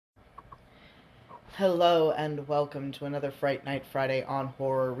Hello and welcome to another Fright Night Friday on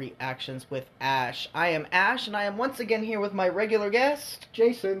Horror Reactions with Ash. I am Ash and I am once again here with my regular guest,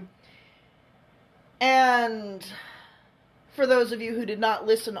 Jason. And for those of you who did not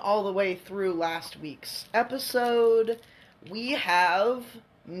listen all the way through last week's episode, we have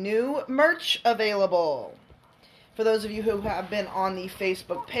new merch available. For those of you who have been on the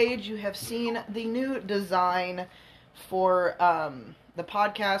Facebook page, you have seen the new design for the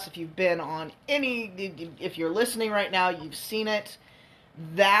podcast. If you've been on if you're listening right now, you've seen it.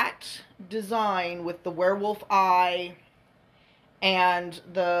 That design with the werewolf eye and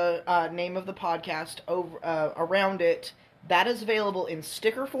the name of the podcast around it, that is available in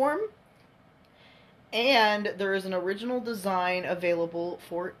sticker form. And there is an original design available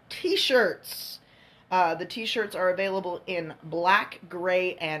for t-shirts. The t-shirts are available in black,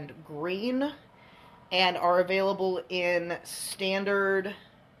 gray, and green, and are available in standard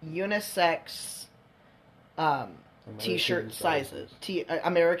unisex t-shirt sizes.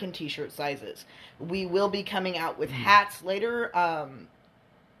 American t-shirt sizes. We will be coming out with hats later.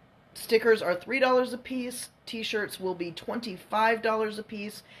 Stickers are $3 a piece. T-shirts will be $25 a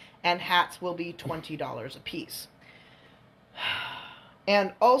piece. And hats will be $20 a piece.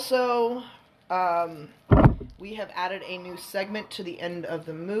 And also, we have added a new segment to the end of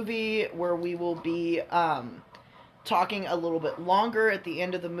the movie where we will be talking a little bit longer at the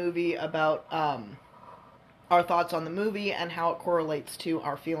end of the movie about our thoughts on the movie and how it correlates to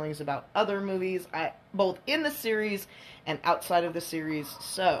our feelings about other movies, both in the series and outside of the series.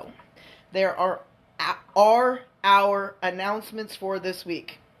 So, there are our announcements for this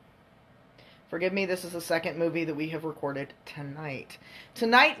week. Forgive me, this is the second movie that we have recorded tonight.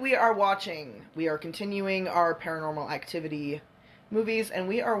 Tonight we are continuing our Paranormal Activity movies, and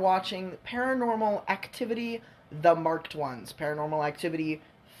we are watching Paranormal Activity, The Marked Ones, Paranormal Activity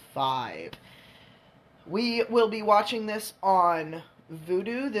 5. We will be watching this on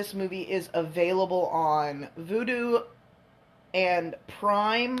Vudu. This movie is available on Vudu and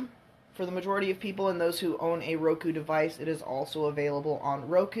Prime. For the majority of people and those who own a Roku device, it is also available on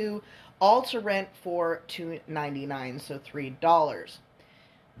Roku. All to rent for $2.99, so $3.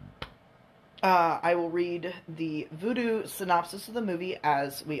 I will read the Vudu synopsis of the movie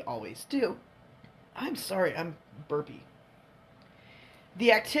as we always do. I'm sorry, I'm burpy.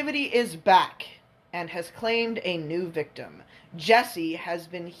 The activity is back and has claimed a new victim. Jesse has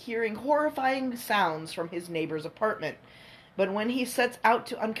been hearing horrifying sounds from his neighbor's apartment, but when he sets out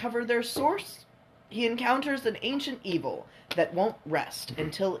to uncover their source, he encounters an ancient evil that won't rest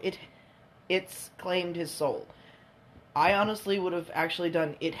until it's claimed his soul. I honestly would have actually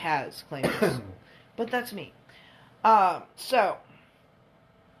done it has claimed his soul. But that's me. So,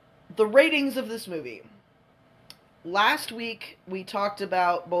 the ratings of this movie. Last week, we talked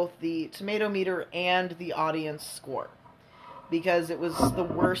about both the tomato meter and the audience score. Because it was the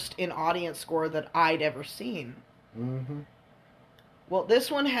worst in audience score that I'd ever seen. Mm-hmm. Well, this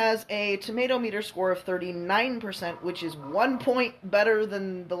one has a tomato meter score of 39%, which is 1 point better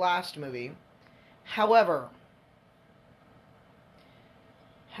than the last movie. However,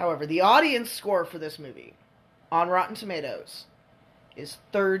 the audience score for this movie on Rotten Tomatoes is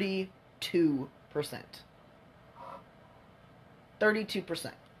 32%.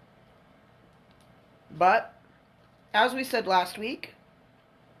 32%. But, as we said last week,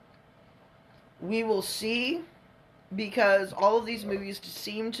 we will see, because all of these movies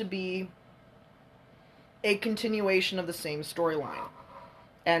seem to be a continuation of the same storyline.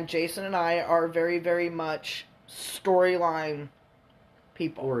 And Jason and I are very, very much storyline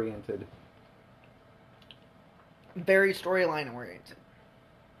people. Oriented. Very storyline oriented.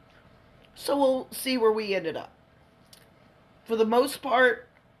 So we'll see where we ended up. For the most part,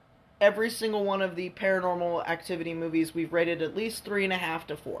 every single one of the Paranormal Activity movies we've rated at least 3.5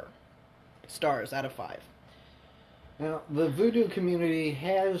 to 4 stars out of 5. Now, the Voodoo community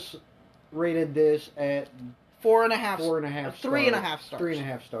has rated this at 4.5 stars. 3.5 stars.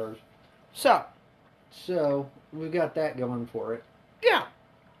 3.5 stars. So, we've got that going for it. yeah.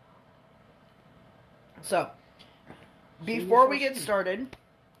 So, before we get started,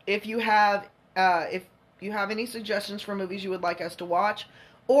 if you have any suggestions for movies you would like us to watch,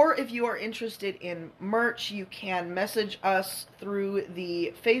 or if you are interested in merch, you can message us through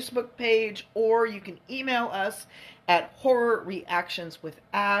the Facebook page, or you can email us at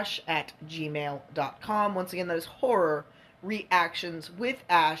horrorreactionswithash@gmail.com. Once again, that is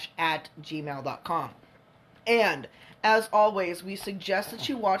horrorreactionswithash@gmail.com. And, as always, we suggest that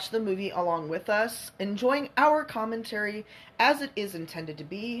you watch the movie along with us, enjoying our commentary as it is intended to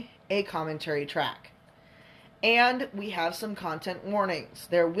be, a commentary track. And we have some content warnings.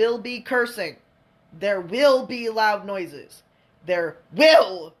 There will be cursing. There will be loud noises. There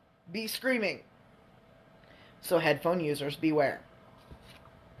will be screaming. So headphone users, beware.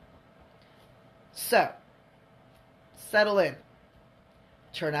 So, settle in.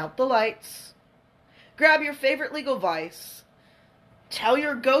 Turn out the lights. Grab your favorite legal vice. Tell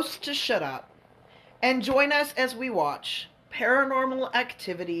your ghost to shut up. And join us as we watch Paranormal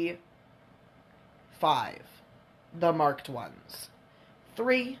Activity 5. The Marked Ones.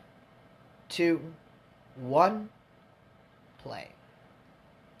 3, 2, 1, play.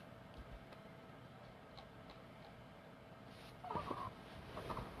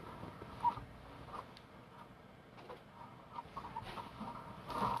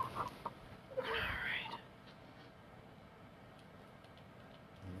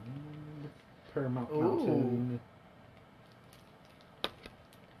 Paramount Ooh. Mountain.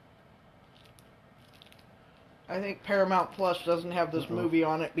 I think Paramount Plus doesn't have this Uh-oh. movie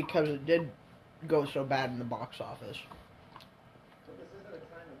on it because it did go so bad in the box office. So this isn't a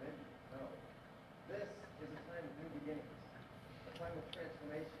time of ending, no. This is a time of new beginnings, a time of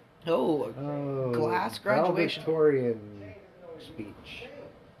transformation. Oh, Oh, glass graduation. Valedictorian Change isn't always speech. change.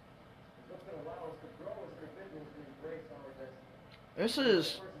 It's what's going to allow us to grow as individuals and embrace our destiny. This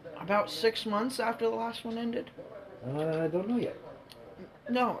is about 6 months after the last one ended. I don't know yet.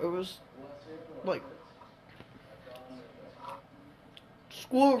 No, it was like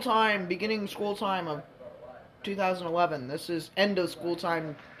school time, beginning school time of 2011. This is end of school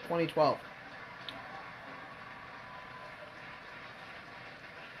time 2012.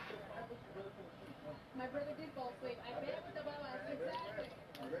 My brother did fall asleep. I bet with the ball. Exactly.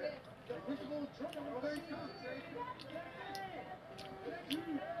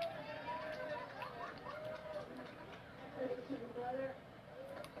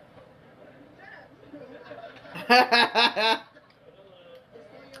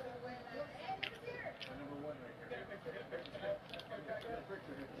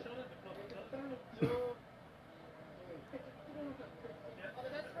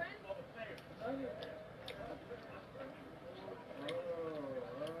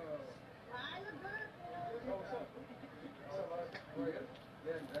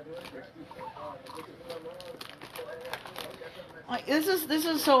 Like, this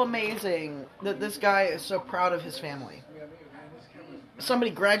is so amazing that this guy is so proud of his family.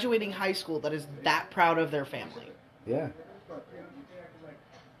 Somebody graduating high school that is that proud of their family. Yeah.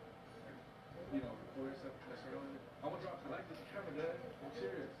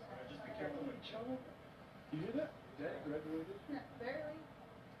 You hear that? Daddy graduated. Barely.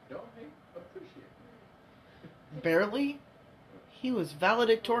 Don't hate, appreciate. Barely? He was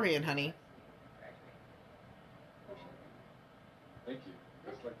valedictorian, honey. Thank you.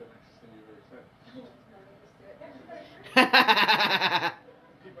 That's like the nicest thing you've ever said.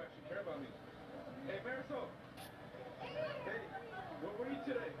 People actually care about me. Hey, Marisol. Hey, where were you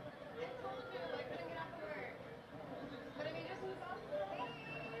today?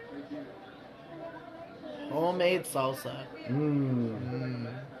 Thank you. Homemade salsa. Mmm.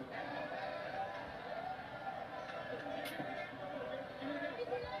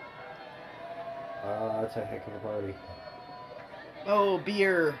 That's a heck of a party. Oh,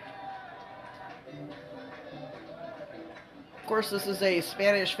 beer. Of course, this is a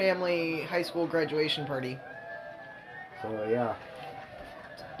Spanish family high school graduation party. So, yeah.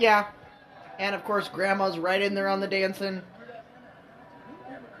 Yeah. And of course, Grandma's right in there on the dancing.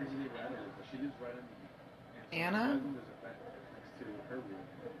 Yeah, my crazy neighbor Anna lives, but she lives right under me. And Anna? there's a bed next to her room.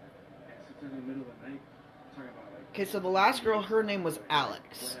 And sits in the middle of the night talking about like Okay, so the last girl, her name was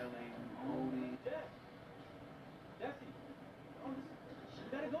Alex. wailing, moaning. Jesse, you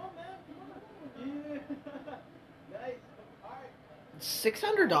gotta go, man. Come on. Yeah. Nice. All right.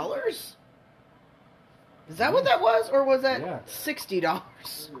 $600? Is that what that was? Or was that Yeah.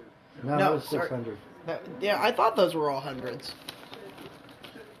 $60? No, No, that was sorry. 600. Yeah, I thought those were all hundreds.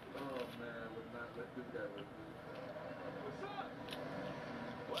 Oh man, I would not let this guy work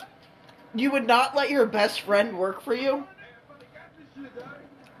for me. You would not let your best friend work for you?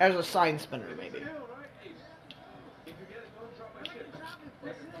 As a sign spinner, maybe. If you get it, don't drop my shit.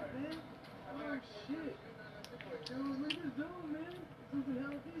 That's it, man. Oh shit. Dude, what you doing, man? This isn't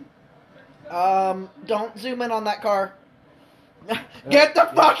healthy. Don't zoom in on that car. Get the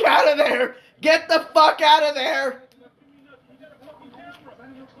fuck out of there! Get the fuck out of there!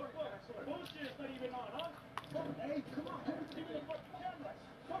 Hey, come on, give me the fucking camera.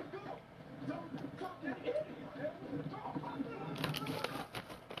 Fuck, go. Don't fucking hit me.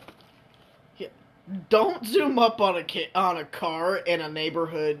 Yeah. Don't zoom up on a car in a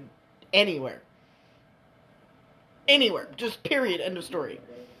neighborhood anywhere. Anywhere. Just period. End of story.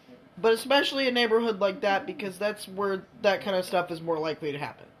 But especially a neighborhood like that, because that's where that kind of stuff is more likely to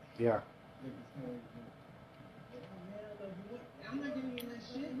happen. Yeah. I'm not getting in that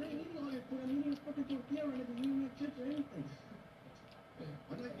shit, man. You know how to put a fucking tortilla or anything. You don't make chips or anything.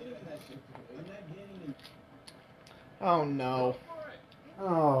 I'm not getting in that shit. I'm not getting in. Oh no.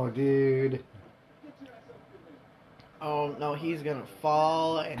 Oh, dude. Oh no, he's gonna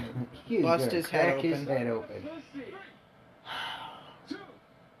fall and He's bust gonna his head crack open. his head open.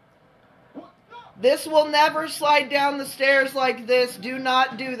 This will never slide down the stairs like this. Do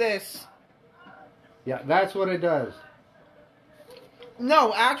not do this. Yeah, that's what it does.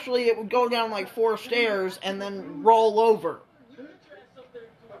 No, actually, it would go down like 4 stairs and then roll over.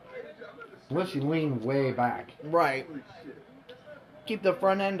 Unless you lean way back. Right. Keep the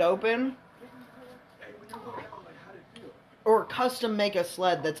front end open. Or custom make a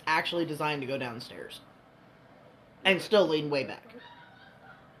sled that's actually designed to go downstairs. And still lean way back.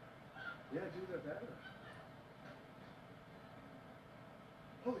 Yeah, do that better.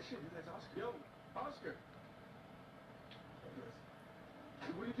 Holy shit, dude, that's Oscar. Yo, Oscar.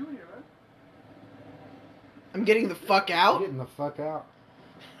 What are you doing here, man? I'm getting the fuck out. Getting the fuck out.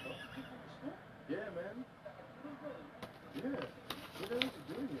 Yeah, man. Yeah. What the hell is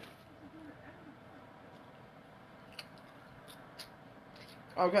you doing here?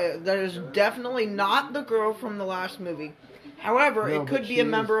 Okay, that is definitely not the girl from the last movie. However, No, it could but be she a is-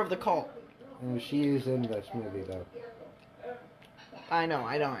 member of the cult. She is in this movie, though. I know,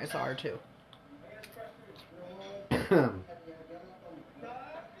 I saw her too.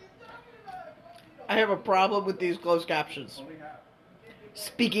 I have a problem with these closed captions.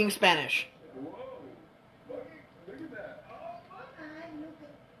 Speaking Spanish. Whoa. Look at that.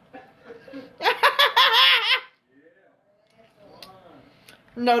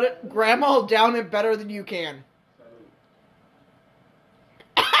 Note it, Grandma will down it better than you can.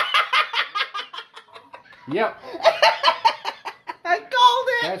 Yep, I called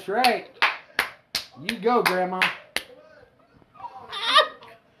it! that's right. You go, Grandma.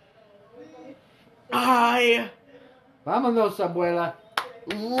 I Vámonos, abuela.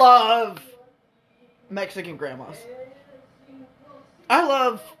 love Mexican grandmas. I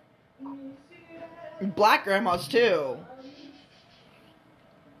love black grandmas too.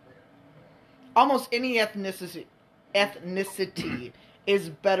 Almost any ethnicity is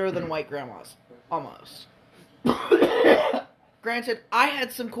better than white grandmas. Almost. Granted, I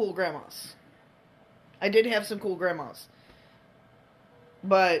had some cool grandmas. I did have some cool grandmas.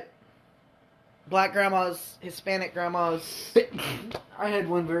 But black grandmas, Hispanic grandmas. I had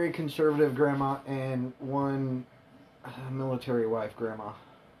one very conservative grandma and one military wife grandma.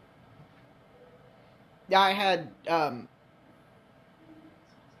 Yeah, I had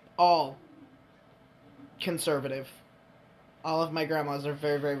all conservative. All of my grandmas are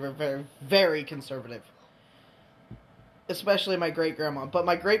very, very, very, very, very conservative. Especially my great grandma. But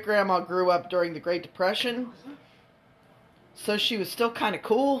my great grandma grew up during the Great Depression, so she was still kind of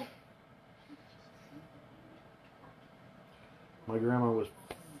cool. My grandma was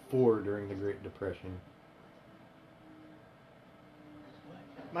 4 during the Great Depression.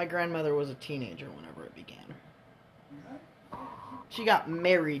 My grandmother was a teenager whenever it began. She got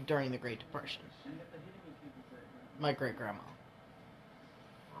married during the Great Depression. My great grandma.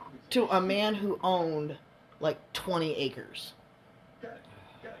 To a man who owned like 20 acres.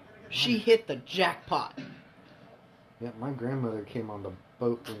 She hit the jackpot. Yeah, my grandmother came on the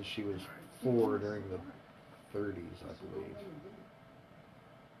boat when she was 4 during the 30s, I believe.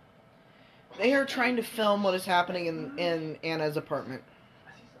 They are trying to film what is happening in Anna's apartment.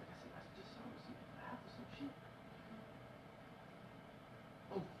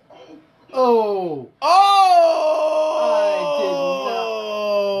 Oh! Oh!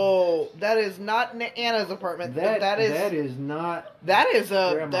 That is not Anna's apartment. That is not That is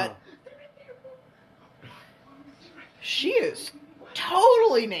a Grandma. that. She is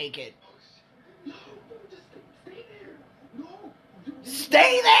totally naked.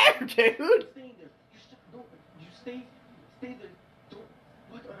 Stay there, dude. Stay there. You stay there. Don't.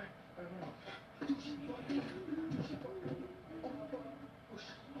 What? I don't know.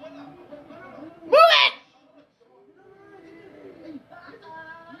 Move it!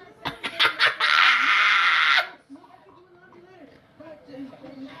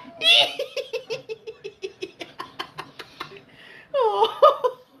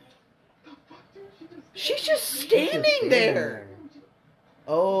 Oh. She's just standing there.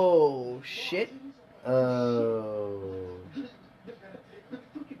 Oh, shit. Oh.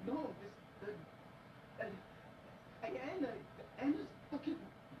 Anna's fucking.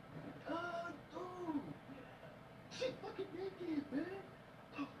 Dude. She's fucking naked, man.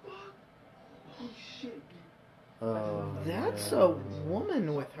 The fuck? Oh, That's yeah. a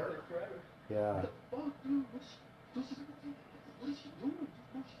woman with her. Yeah. Fuck, dude. What is she doing?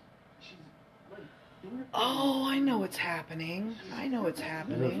 She's like doing her thing. Oh, I know what's happening. I know what's Is it a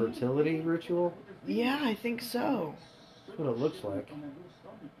happening. fertility ritual? Yeah, I think so. That's what it looks like.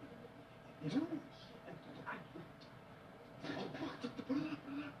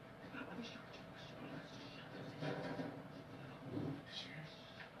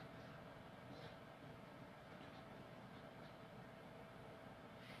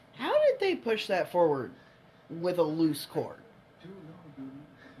 How did they push that forward with a loose cord? Dude, no, dude.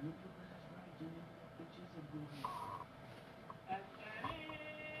 Look at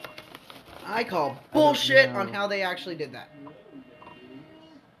dude. I call bullshit know. on how they actually did that.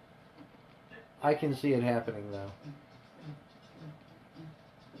 I can see it happening, though.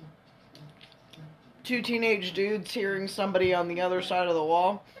 Two teenage dudes hearing somebody on the other side of the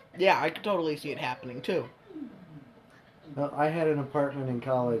wall. Yeah, I could totally see it happening too. Well, I had an apartment in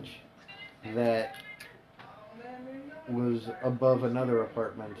college that was above another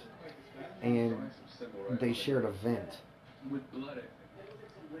apartment, and they shared a vent.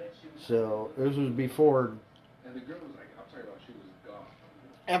 So this was before And the girl was like, I'm talking about she was gone.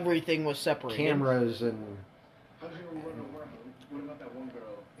 Everything was separated. cameras and How did you know what about that one girl?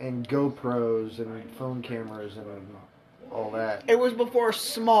 and GoPros and phone cameras and all that. It was before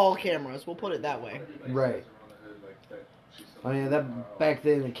small cameras, we'll put it that way. Right. I mean, that back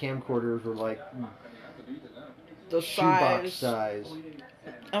then the camcorders were like The shoebox size.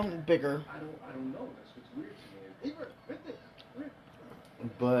 size. Bigger. I don't know. That's what's weird to me.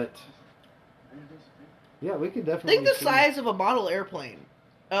 But yeah, we could definitely. Think the see- size of a model airplane.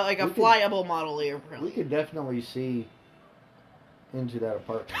 Like a We could- flyable model airplane. We could definitely see into that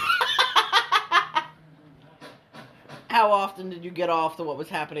apartment. How often did you get off to what was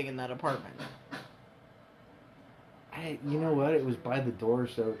happening in that apartment? You know what? It was by the door,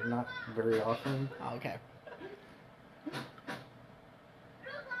 so not very often. Oh, okay.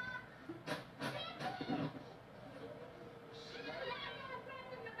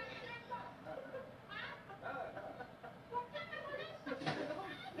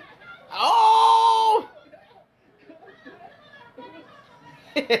 Oh!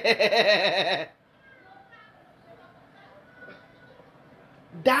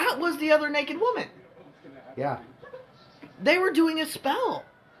 That was the other naked woman. Yeah. They were doing a spell.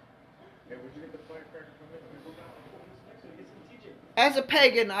 As a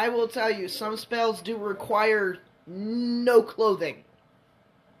pagan, I will tell you, some spells do require no clothing.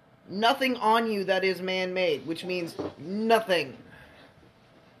 Nothing on you that is man-made, which means nothing.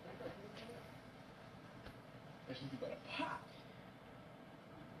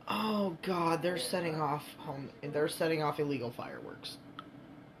 Oh God, they're setting off illegal fireworks.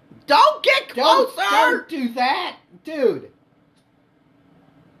 Don't get closer! Don't do that, dude.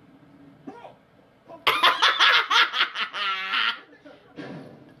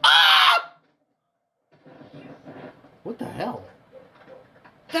 Ah! What the hell?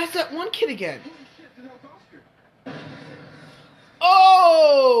 That's that one kid again.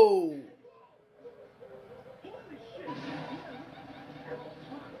 Oh!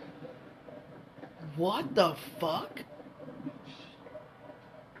 What the fuck?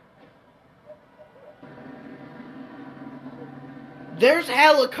 There's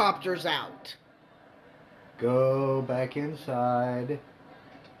helicopters out. Go back inside.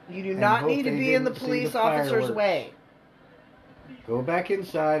 You do And not hope need to they be in the didn't see police the officer's fireworks. way. Go back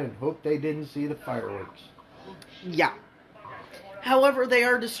inside and hope they didn't see the fireworks. Yeah. However, they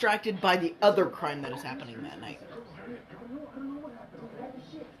are distracted by the other crime that is happening that night.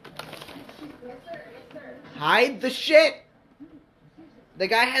 Hide the shit! The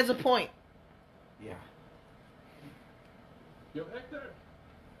guy has a point. Yeah. Yo, Hector!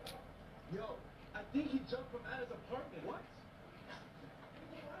 Yo, I think he jumped from Anna's apartment. What?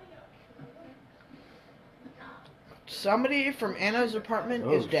 Somebody from Anna's apartment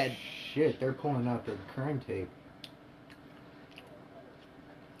Oh, is dead. Shit, they're pulling out the crime tape.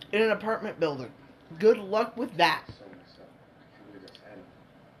 In an apartment building. Good luck with that.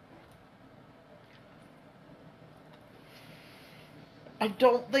 I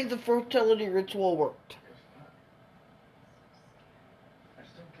don't think the fertility ritual worked. I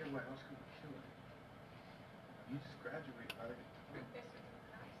just don't get why else could we kill her. You just graduate already.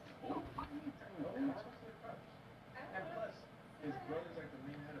 And plus, his brother's like the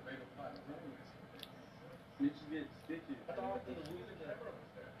main head of 805. Snitches get stitches. I thought the reason that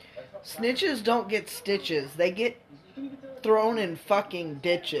Snitches don't get stitches. They get thrown in fucking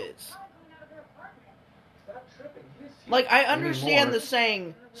ditches. Stop tripping. Like, I understand Anymore. the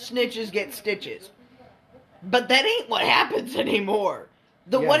saying, snitches get stitches. But that ain't what happens anymore.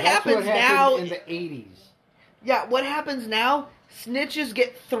 Yeah, What that's happens what now... happened in the 80s. Yeah, what happens now? Snitches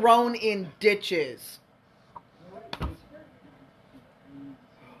get thrown in ditches.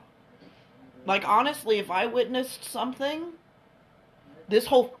 Like, honestly, if I witnessed something, this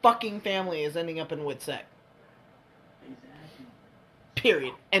whole fucking family is ending up in WITSEC.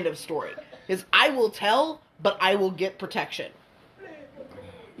 Period. End of story. Because I will tell, but I will get protection.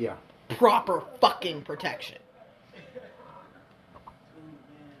 Yeah. Proper fucking protection.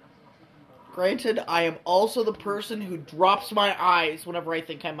 Granted, I am also the person who drops my eyes whenever I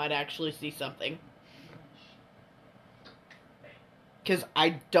think I might actually see something. Because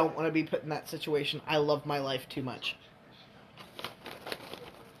I don't want to be put in that situation. I love my life too much.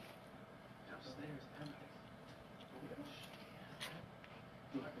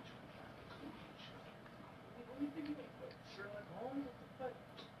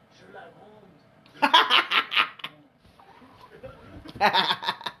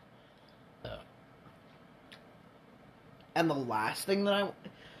 And the last thing that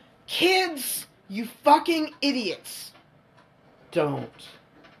kids, you fucking idiots. Don't.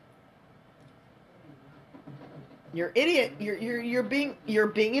 You're idiot. You're being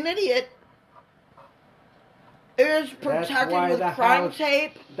an idiot. It is protected with crime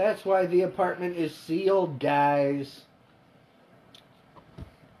tape. That's why the apartment is sealed, guys.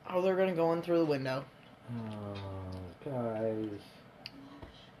 Oh, they're gonna go in through the window. Oh, guys.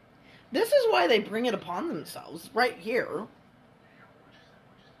 This is why they bring it upon themselves, right here.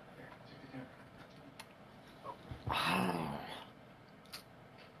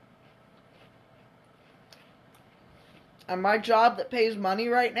 And my job that pays money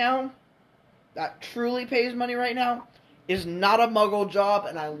right now, that truly pays money right now, is not a muggle job,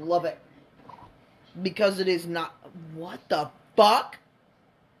 and I love it. Because it is not... What the fuck?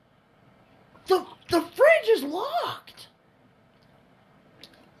 The fridge is locked!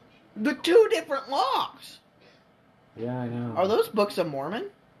 The 2 different locks! Yeah, I know. Are those Books of Mormon?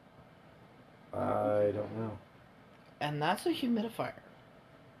 I don't know. And that's a humidifier.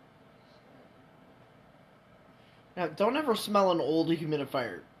 Now, don't ever smell an old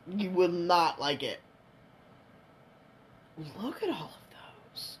humidifier. You will not like it. Look at all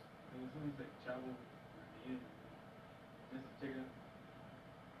of those.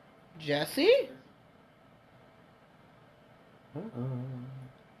 Jesse?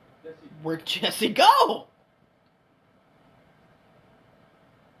 Where'd Jesse go?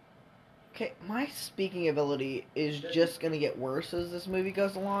 Okay, my speaking ability is just gonna get worse as this movie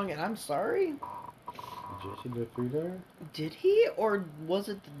goes along, and I'm sorry. Jesse go through there? Did he, or was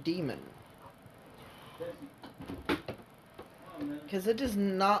it the demon? Because it does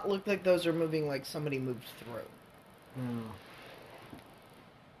not look like those are moving like somebody moved through.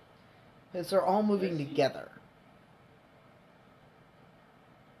 Because they're all moving together.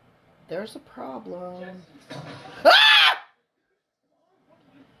 There's a problem. Ah!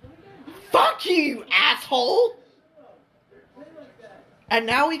 Fuck you, you asshole! And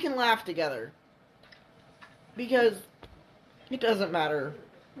now we can laugh together. Because it doesn't matter.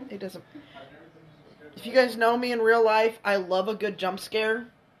 It doesn't... If you guys know me in real life, I love a good jump scare.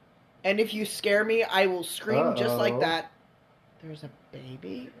 And if you scare me, I will scream just like that. There's a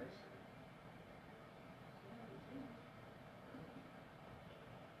baby?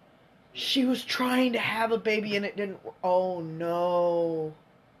 She was trying to have a baby and it didn't... Oh, no.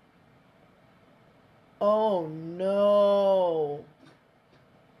 Oh, no.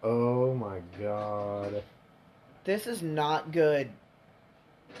 Oh, my God. This is not good.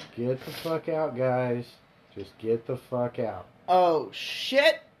 Get the fuck out, guys. Just get the fuck out. Oh,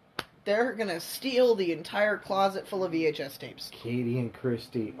 shit. They're gonna steal the entire closet full of VHS tapes. Katie and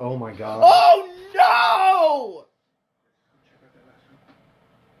Christy. Oh, my God. Oh, no!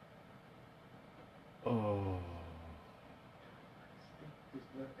 Oh.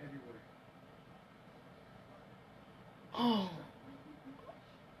 Oh.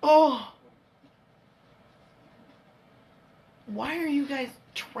 Oh. Why are you guys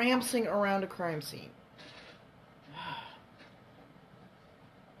trampsing around a crime scene? Ah!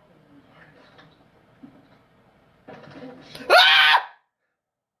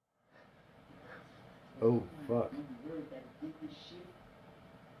 Oh, fuck.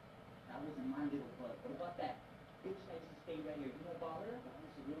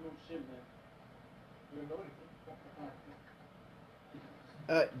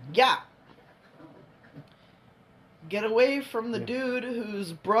 Yeah. Get away from the dude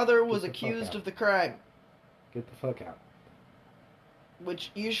whose brother was accused of the crime. Get the fuck out.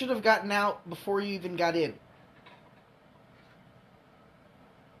 Which you should have gotten out before you even got in.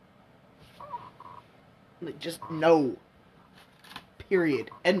 Like, just no.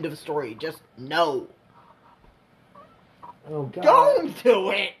 Period. End of story. Just no. Oh God! Don't do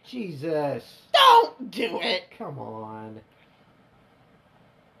it. Jesus! Don't do it. Come on.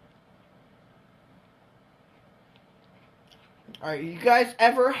 Alright, you guys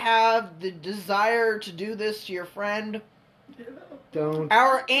ever have the desire to do this to your friend? Don't.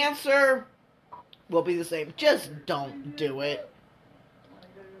 Our answer will be the same. Just don't do it.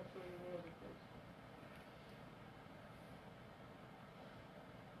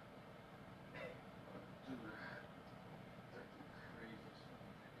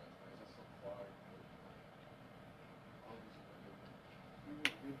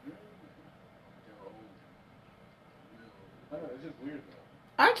 I don't know, it's just weird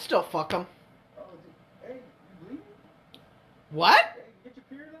though. I'd still fuck him. Oh, hey, you bleeding? What? Hey, you get your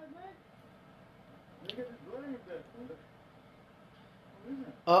period last night? Nigga, this blood ain't that. What is it?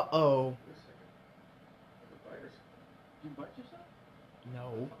 Uh-oh. Wait a second. Like a bite or something. Did you bite yourself?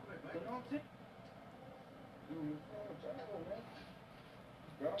 No. So no, I'm sick. Dude,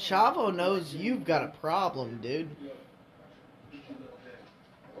 Chavo knows you've got a problem, dude.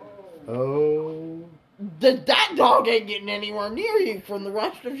 Oh. That dog ain't getting anywhere near you for the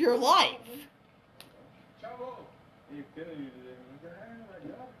rest of your life. Chavo! He feeling you today, man. Like,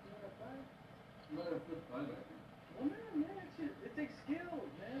 y'all doing a fight? Well, man, it takes skill,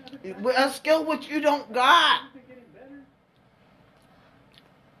 man. A skill which you don't got. You've been getting better.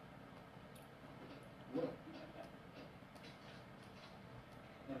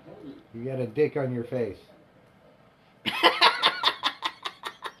 You got a dick on your face. You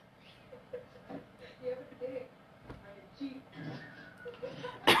have a dick on your cheek.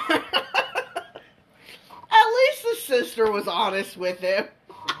 At least the sister was honest with him.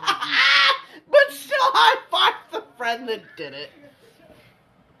 But still, high five the friend that did it.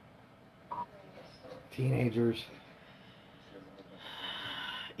 Teenagers.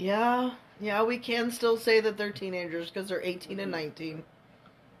 Yeah, we can still say that they're teenagers because they're 18 and 19.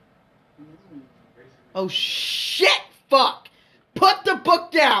 Oh shit! Fuck! Put the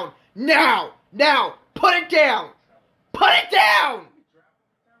book down! Now! Put it down! Put it down!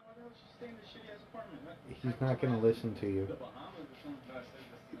 He's not gonna listen to you.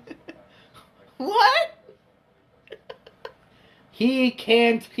 What? He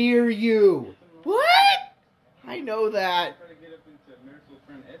can't hear you. What? I know that.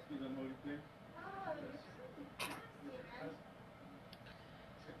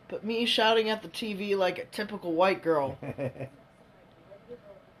 But me shouting at the TV like a typical white girl.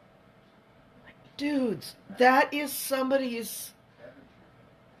 Dudes, that is somebody's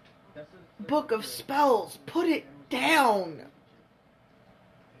book of spells. Put it down.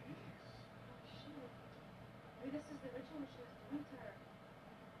 Maybe this is the ritual she was doing to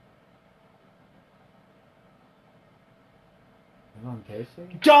her. On Casey?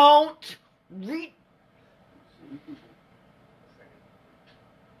 Don't read.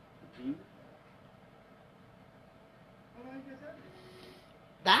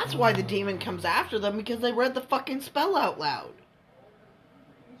 That's why the demon comes after them, because they read the fucking spell out loud.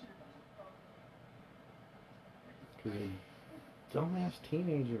 Because they're dumbass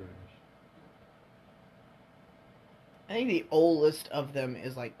teenagers. I think the oldest of them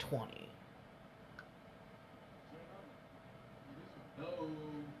is like 20.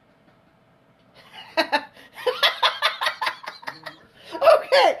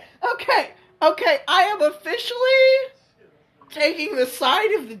 Okay. I am officially taking the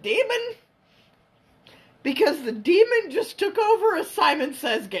side of the demon because the demon just took over a Simon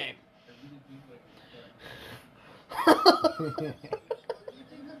Says game.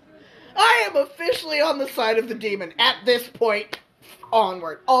 I am officially on the side of the demon at this point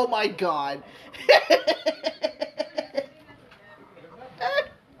onward. Oh my god.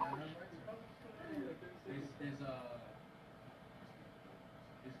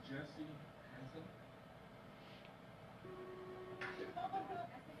 Is Jesse handsome?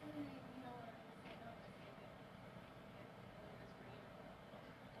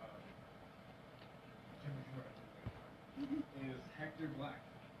 Is Hector black?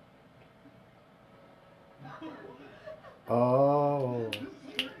 Oh.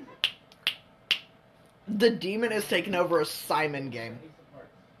 The demon has taken over a Simon game.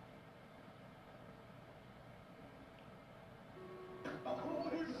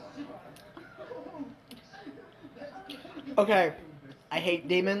 Okay, I hate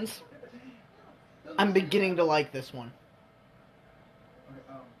demons. I'm beginning to like this one.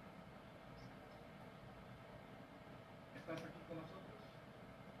 ¿Estás aquí con nosotros?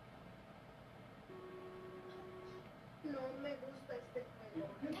 No me gusta este juego.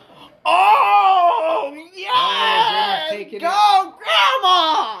 Oh,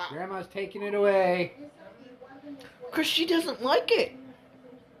 taking it away. Because she doesn't like it.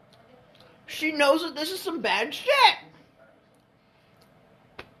 She knows that this is some bad shit.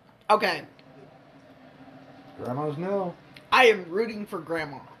 Okay. Grandmas know. I am rooting for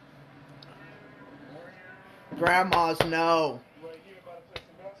Grandma. Grandmas know. Right here, about to play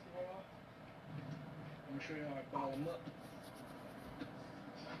some basketball. I'm gonna show you how I ball them up.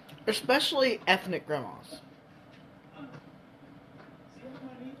 Especially ethnic grandmas.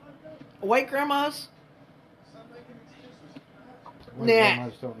 White grandmas, White Nah.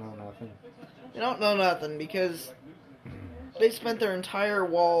 grandmas don't know nothing. they don't know nothing because they spent their entire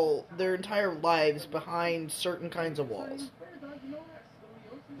lives behind certain kinds of walls.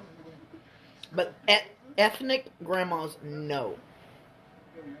 But ethnic grandmas know.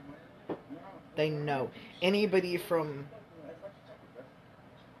 They know. Anybody from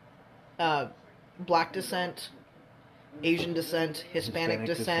black descent, Asian descent, Hispanic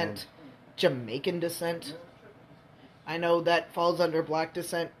descent, Jamaican descent. I know that falls under black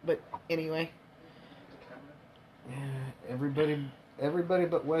descent, but anyway. Yeah, everybody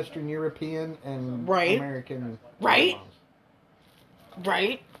but Western European and Right. American. Right. grandmas.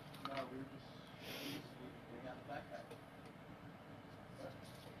 Right?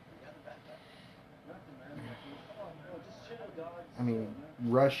 I mean,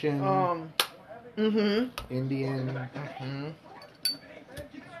 Russian, Mm-hmm. Indian. Mm-hmm.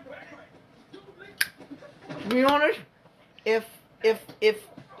 To be honest, if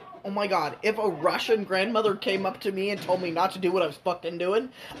oh my god, if a Russian grandmother came up to me and told me not to do what I was fucking doing,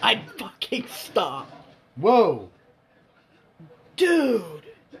 I'd fucking stop. Whoa! Dude!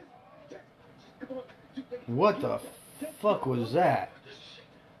 What the fuck was that?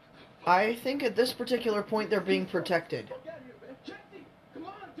 I think at this particular point they're being protected.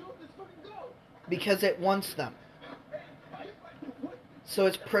 Because it wants them. So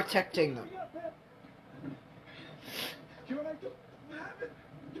it's protecting them.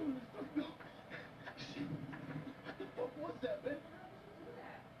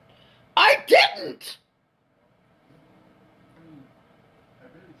 I didn't!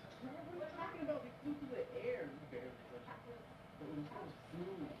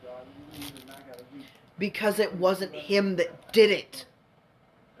 Because it wasn't him that did it.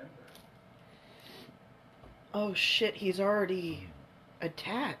 Oh shit, he's already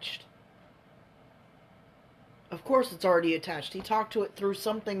attached. Of course it's already attached. He talked to it through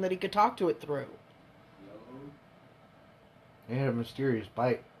something that he could talk to it through. He had a mysterious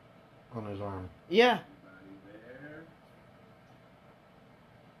bite on his arm. Yeah.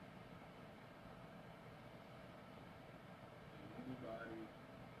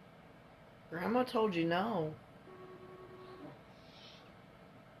 Grandma told you no.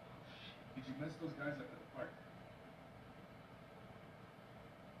 Did you miss those guys at the park?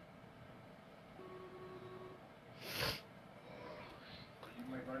 Are you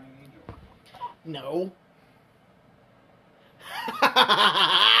my guardian angel? No.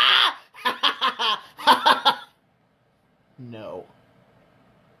 No.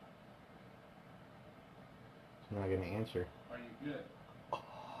 He's not gonna answer. Are you good?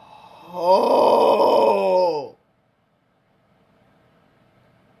 Oh.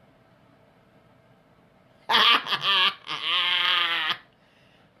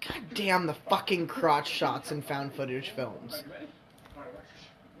 God damn the fucking crotch shots in found footage films. Are you ready? All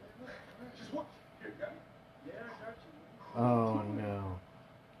right, just watch. Here, you got it? Yeah, I got you. Oh no.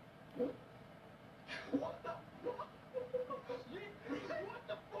 What the fuck? What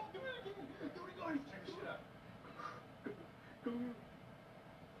the fuck? Do it again. Do it again. Check this shit out.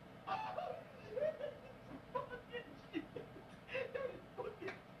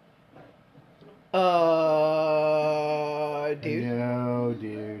 Dude. No,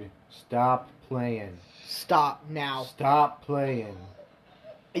 dude. Stop playing. Stop now. Stop playing.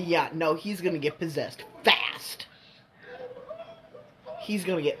 Yeah, no, he's gonna get possessed fast. He's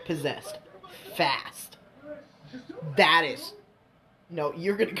gonna get possessed fast. That is. No,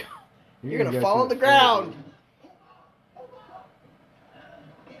 you're gonna go. You're gonna go fall through on the it ground.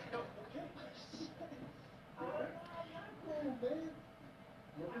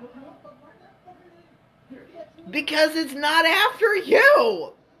 Because it's not after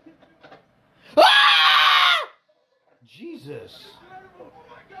you. Ah! Jesus. Oh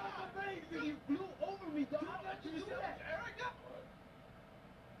my God, baby! You flew over me, dog. How'd you do that, Eric?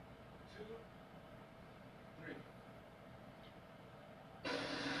 2,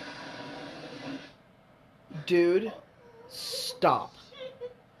 3. Dude, stop.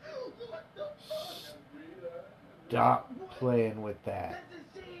 Stop playing with that.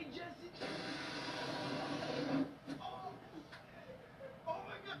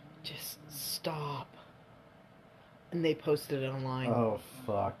 Just And they posted it online. Oh,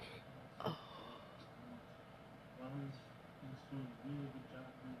 fuck. Oh.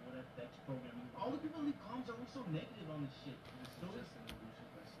 All the people leave comments are so negative on this shit.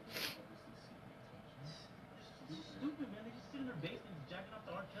 It's stupid, man. They just sit in their basements jacking off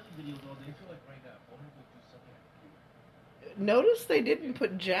the R. Kelly videos all day. I feel like right now, I want to do something. Notice they didn't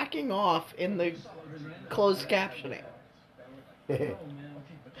put jacking off in the closed captioning. It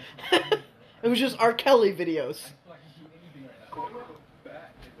was just R. Kelly videos.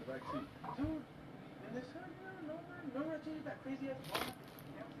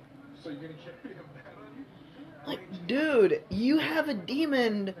 So you're gonna carry him back on you? Like, dude, you have a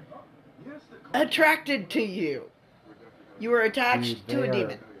demon attracted to you. You are attached to a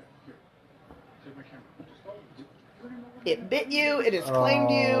demon. It bit you, it has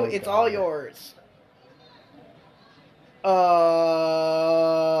claimed you, it's all yours.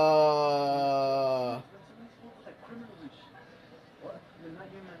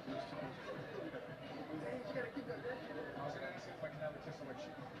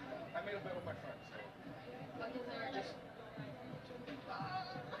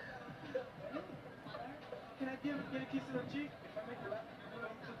 Can I get a kiss on the cheek? If I make her laugh.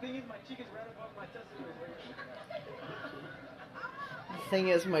 The thing is, my cheek is right above my testicles. The thing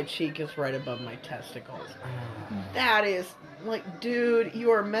is, my cheek is right above my testicles. That is, like, dude,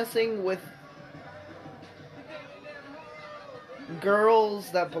 you are messing with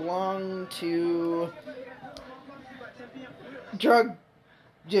girls that belong to drug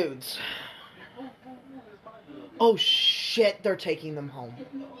dudes. Oh shit, they're taking them home.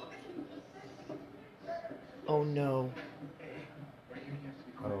 Oh no.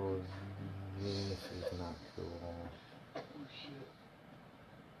 Oh, this is not cool.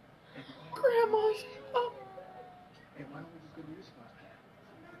 Grandma's up. Hey, why don't we just go to your spot?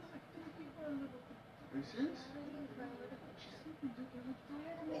 Are you serious?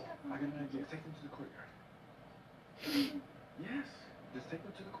 I got an idea. Take them to the courtyard. Yes. Just take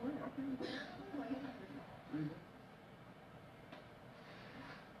them to the courtyard.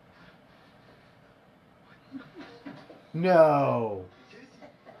 No.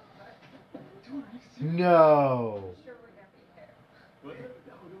 No.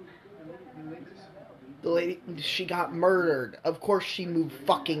 The lady, she got murdered. Of course she moved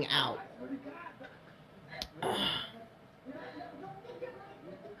fucking out.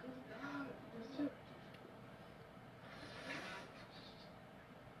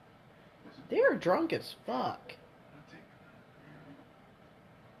 They're drunk as fuck.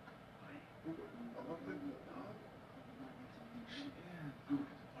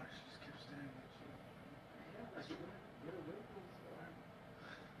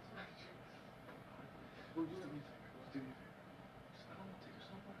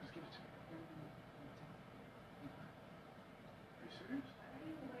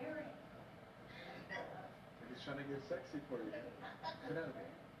 He's trying to get sexy for you. Get out of here.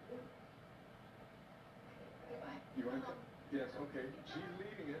 You want to? Yes, okay. She's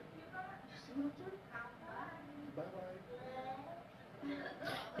leading it. You see what I'm doing? Bye-bye.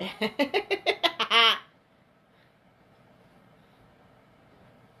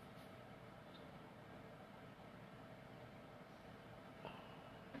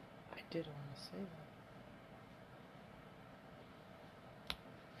 I did want to say that.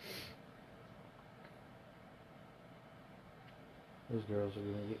 Those girls are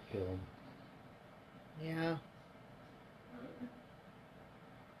gonna get killed. Yeah.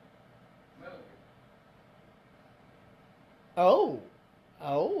 Oh.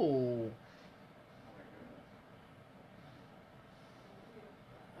 Oh.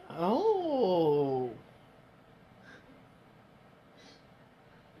 Oh.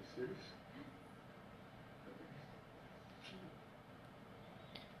 You serious?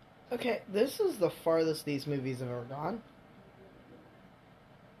 Okay, this is the farthest these movies have ever gone.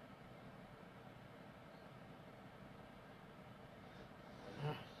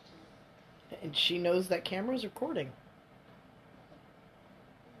 And she knows that camera's recording.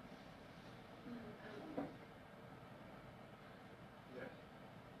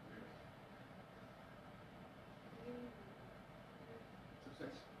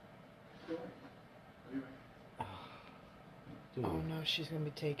 Dude. Oh no, she's gonna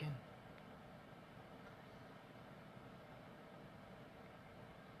be taken.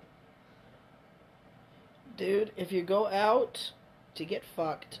 Dude, if you go out to get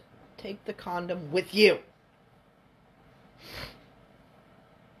fucked, take the condom with you.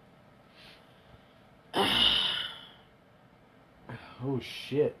 Oh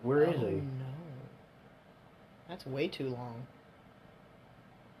shit, where is Oh he? no. That's way too long.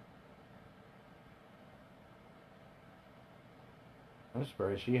 I'm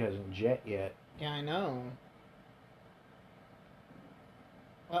surprised she hasn't jet yet. Yeah, I know.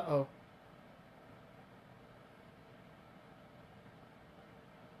 Uh-oh.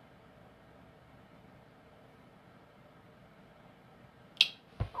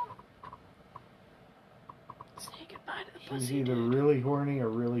 Say goodbye to the She's pussy, either dude. really horny or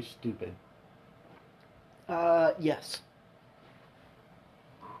really stupid. Yes.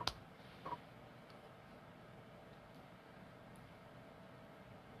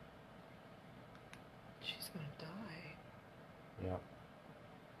 She's gonna die. Yeah.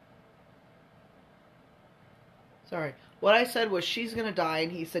 Sorry. What I said was she's gonna die,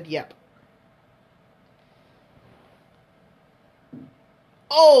 and he said, yep.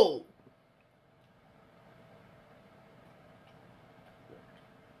 Oh!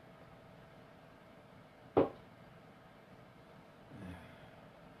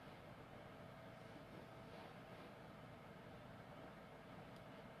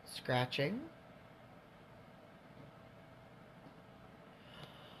 Scratching.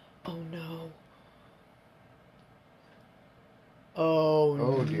 Oh no. Oh,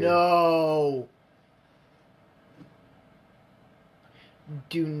 Oh, dear. no.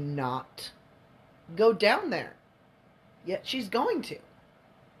 Do not go down there. Yet she's going to.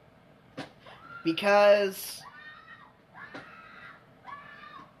 Because...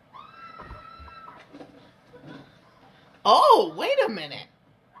 Oh, wait a minute.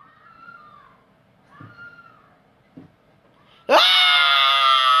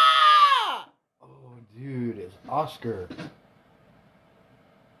 Ah! Oh, dude, it's Oscar.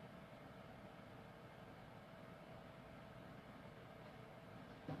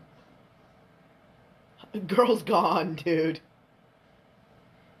 Girl's gone, dude.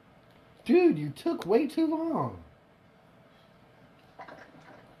 Dude, you took way too long.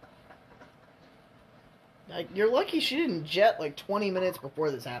 Like, you're lucky she didn't jet like 20 minutes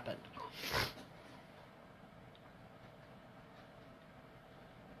before this happened.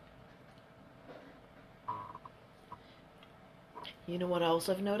 You know what else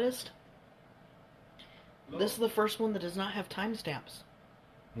I've noticed? This is the first one that does not have timestamps.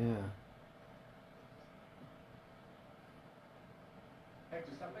 Yeah.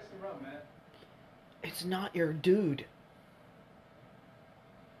 Hector, stop messing around, man. It's not your dude.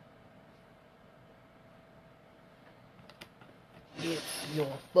 It's your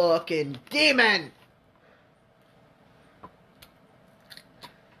fucking demon!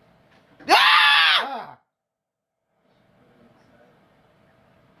 Ah!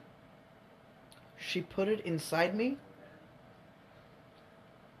 She put it inside me?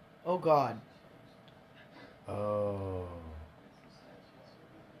 Oh god. Oh.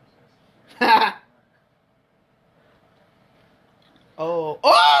 Oh. Oh!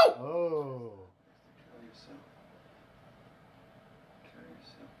 Oh. Kill yourself. Kill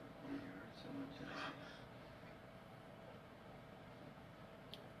yourself before you hurt someone, Jesse.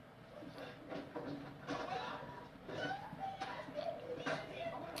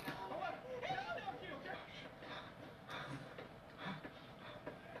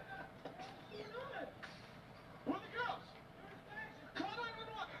 Where are the girls? Call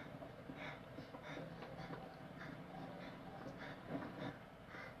 911.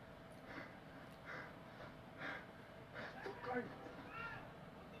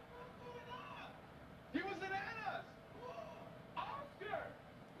 He was in Anna's. Oscar.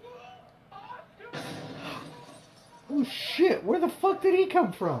 Oscar. Oh, shit. Where the fuck did he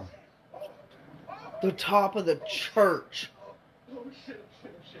come from? The top of the church. Oh shit,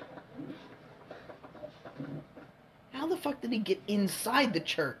 shit, shit. How the fuck did he get inside the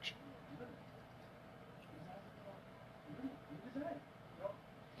church?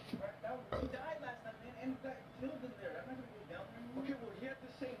 He died last night, man, and got killed in there. I'm not gonna go down there. Okay, well, he had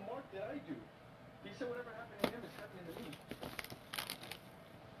the same mark that I do. He said whatever happened to him is happening to me.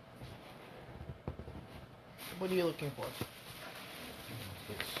 What are you looking for?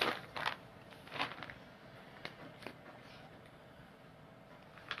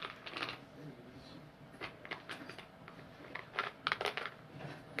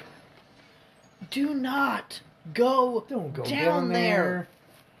 Do not go, Don't go down there.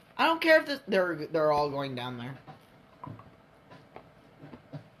 I don't care if they're all going down there.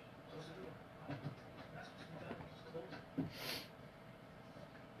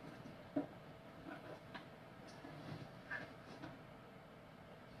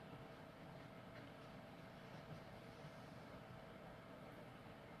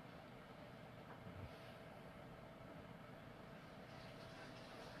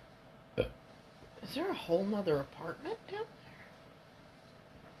 Is there a whole nother apartment down there?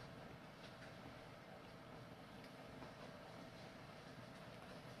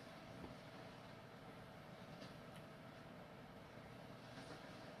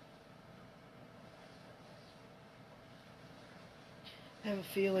 I have a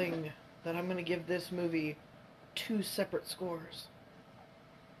feeling that I'm going to give this movie 2 separate scores.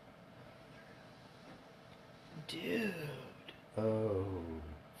 Dude. Oh,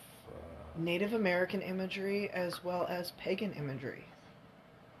 fuck. Native American imagery as well as pagan imagery.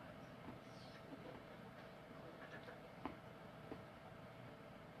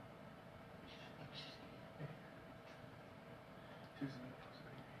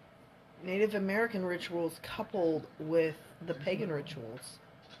 Native American rituals coupled with the pagan rituals.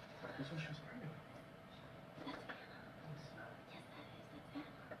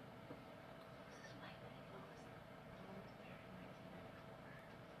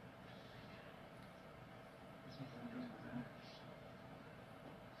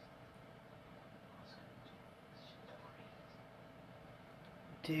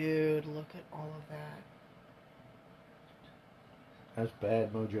 Dude, look at all of that. That's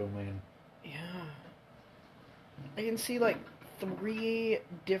bad, Mojo Man. Yeah. I can see like 3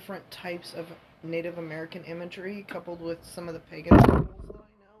 different types of Native American imagery coupled with some of the pagan symbols that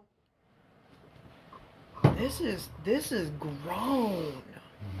I know. This is grown.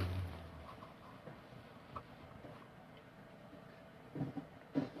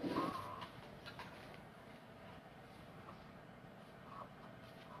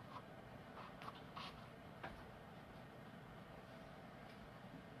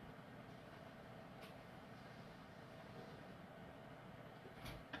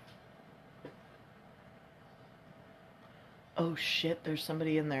 Oh shit, there's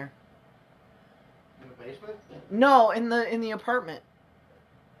somebody in there. In the basement? No, in the apartment.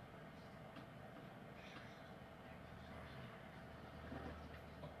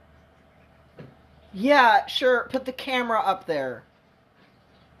 Yeah, sure, put the camera up there.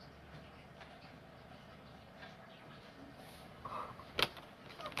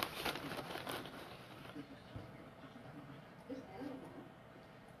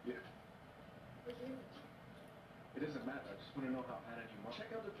 It doesn't matter. I just want to know how Anna knew. Mom,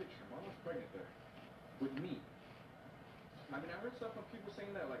 check out the picture. Mom was pregnant there. With me. I mean, I heard stuff from people saying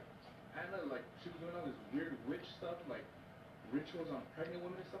that, like, Anna, like, she was doing all this weird witch stuff, like, rituals on pregnant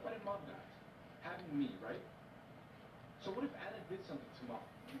women and stuff. I didn't mom that. Having me, right? So what if Anna did something to Mom?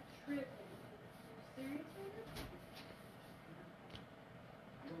 You're tripping. Seriously?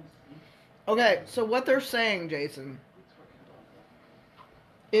 Okay, so what they're saying, Jason,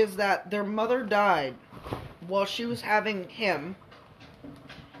 is that their mother died while she was having him,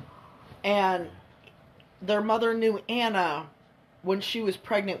 and their mother knew Anna when she was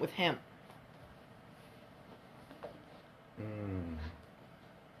pregnant with him. Mm.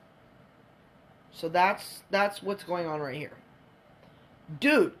 So that's what's going on right here.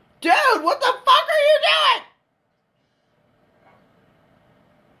 Dude, what the fuck are you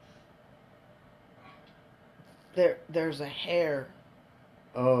doing? There's a hair.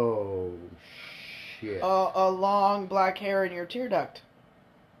 Oh, shit. A long black hair in your tear duct.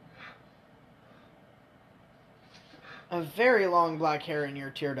 A very long black hair in your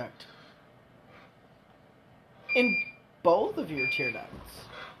tear duct. In both of your tear ducts.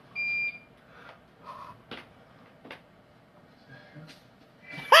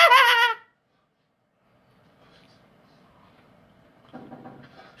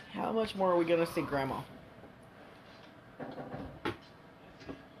 How much more are we gonna see Grandma?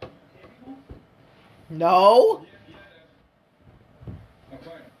 No? I'm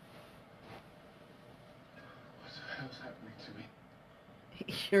fine. What the hell's happening to me?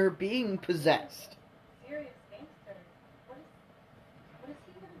 You're being possessed. Serious gangster. What is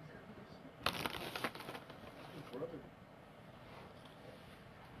he gonna do? Brother.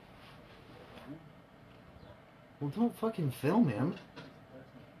 Well, don't fucking film him.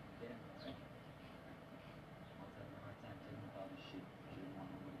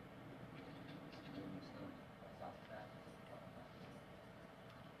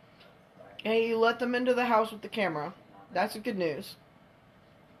 Hey, you let them into the house with the camera. That's good news.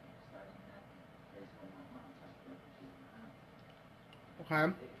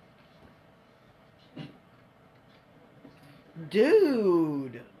 Okay.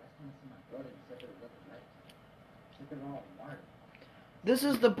 Dude. This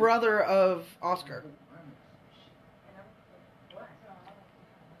is the brother of Oscar.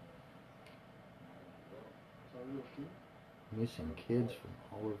 Missing kids from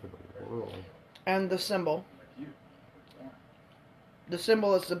all over the world. And the symbol. The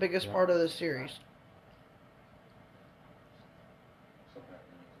symbol is the biggest part of the series.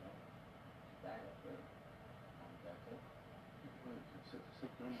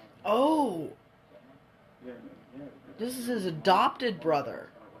 Oh! This is his adopted brother.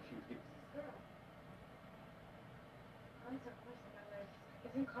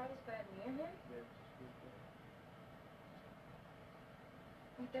 Isn't Carlos bad near him?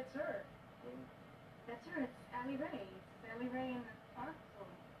 Wait, that's her. That's her. It's Allie Ray. It's Allie Ray in the article.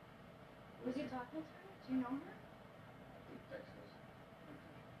 Was you talking to her? Do you know her?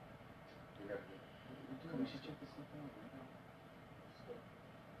 We should check this stuff out right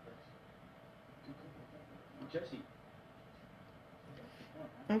now. Jesse.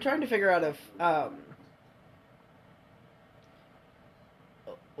 I'm trying to figure out if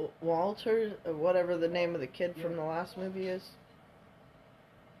Walter, whatever the name of the kid from the last movie is.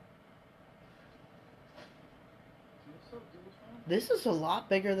 This is a lot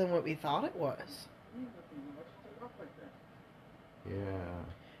bigger than what we thought it was. Yeah.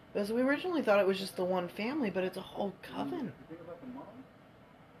 Because we originally thought it was just the one family, but it's a whole coven. You think about the mom?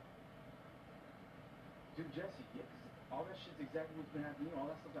 Dude, Jesse, yeah, all that shit's exactly what's been happening. All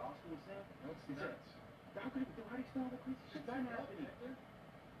that stuff that Oscar was saying. No, it's nuts. How could it? How do you explain all the crazy shit that's happening?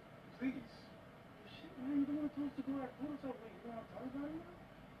 Please. Shit, man, you don't want to tell us to go out. Pull us up. Wait, you don't want to talk about it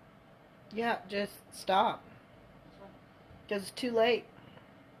now? Yeah, just stop. What's wrong? Because it's too late.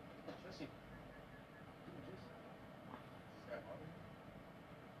 Jesse. Dude, Jesse. Is that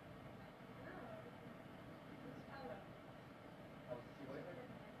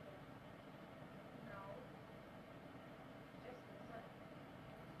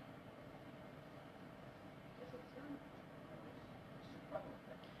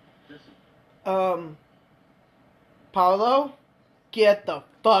all? Paulo, get the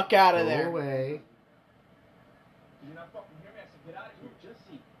fuck out of Go there. away. Did you not fucking hear me? I said get out of here.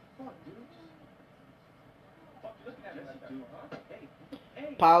 Jesse. Fuck, dude. Fuck, you looking at me like that, huh? Hey.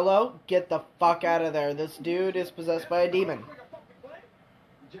 Hey. Paulo, get the fuck out of there. This dude is possessed by a demon.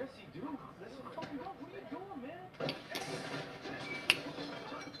 Jesse, dude. Listen, fucking go. What are you doing, man?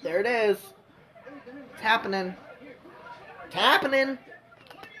 There it is. It's happening. It's happening.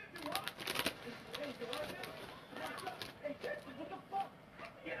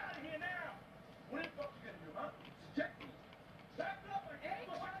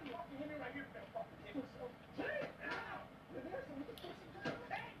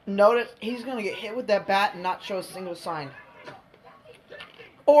 Notice he's gonna get hit with that bat and not show a single sign.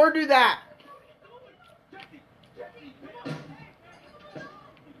 Or do that.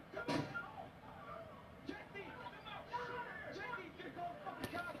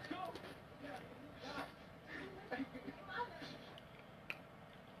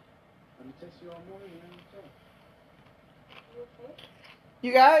 Let me text you all morning, man. What's up?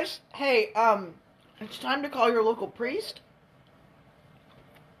 You guys, hey, it's time to call your local priest.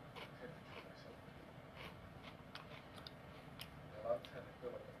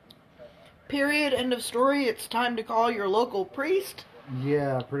 Period. End of story. It's time to call your local priest.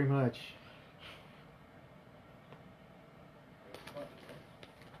 Yeah, pretty much.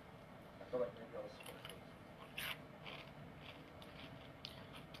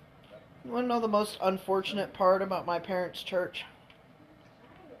 You want to know the most unfortunate part about my parents' church?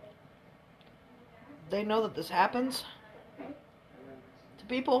 They know that this happens to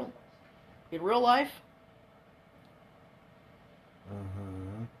people in real life. Uh-huh.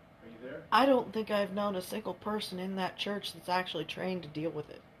 Are you there? I don't think I've known a single person in that church that's actually trained to deal with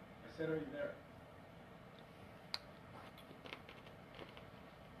it. I said, are you there?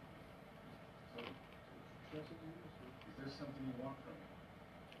 So, is there something you want from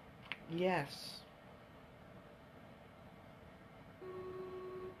me? Yes.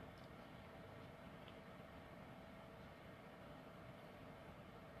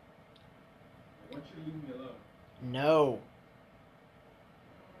 I want you to leave me alone. No.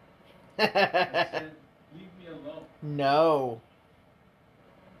 I said, leave me alone. No.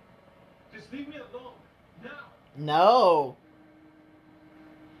 Just leave me alone. Now. No.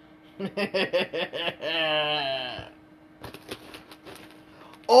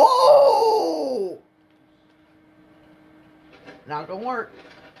 Oh! Not gonna work.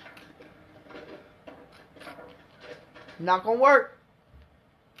 Not gonna work.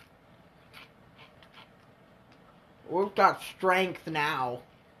 We've got strength now.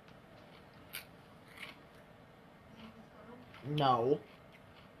 No.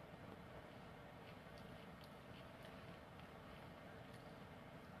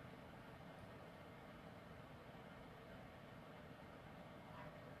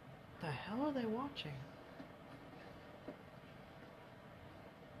 The hell are they watching?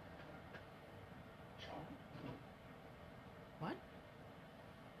 What?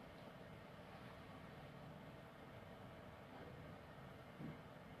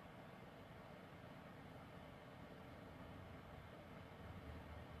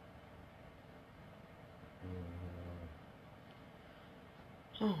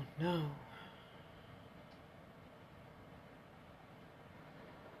 Oh no.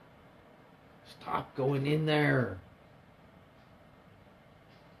 Stop going in there.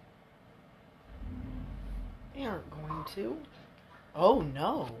 They aren't going to. Oh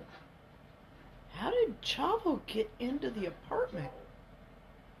no. How did Chavo get into the apartment?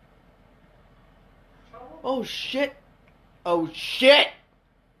 Oh shit. Oh shit!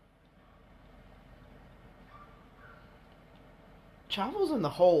 Chavo's in the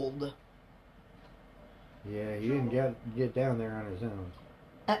hold. Yeah, he didn't get down there on his own.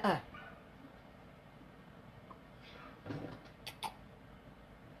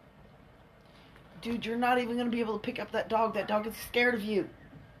 Dude, you're not even going to be able to pick up that dog. That dog is scared of you.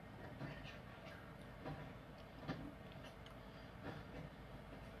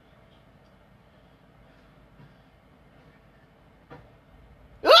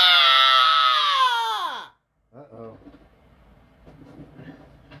 Ah! Uh-oh.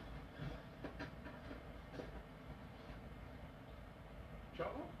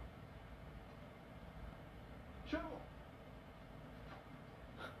 Chavo? Chavo!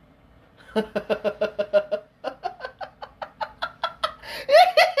 Your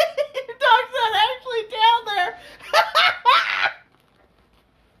dog's not actually down there.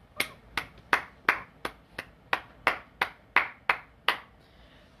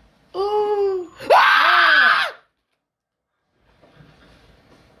 Ooh. Ah!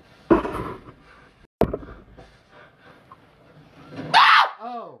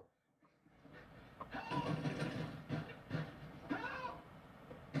 Oh.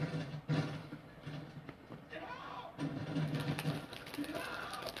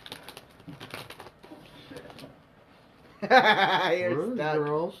 You're Those stuck.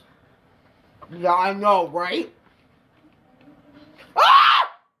 girls. Yeah, I know, right?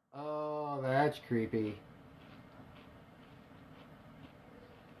 Ah! Oh, that's creepy.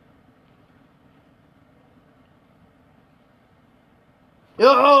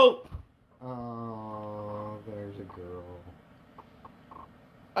 Yo! Oh, there's a girl.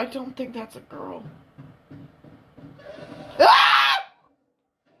 I don't think that's a girl. Ah!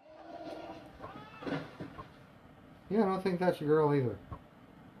 Yeah, I don't think that's a girl either.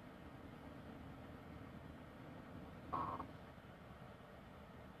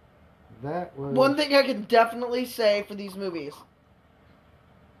 That was... One thing I can definitely say for these movies.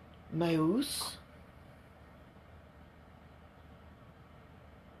 Mouse.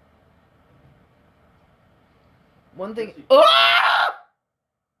 One thing. Ah!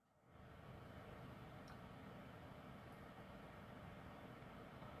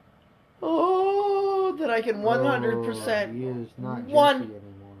 Oh, that I can 100%. Oh, he is not One- Jesse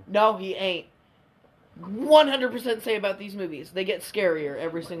anymore. No, he ain't. 100% say about these movies. They get scarier,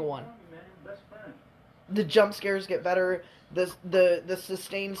 every single one. Man, best friend. The jump scares get better. The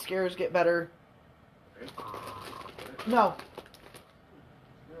sustained scares get better. No.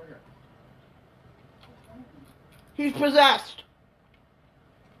 He's possessed.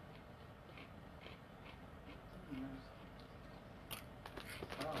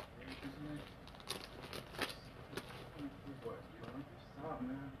 Stop,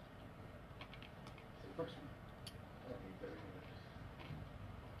 man.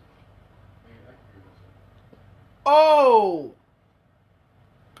 Oh!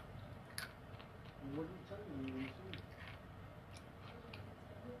 What are you telling me?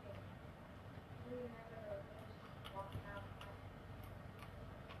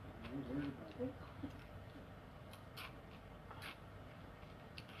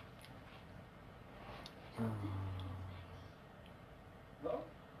 Hello?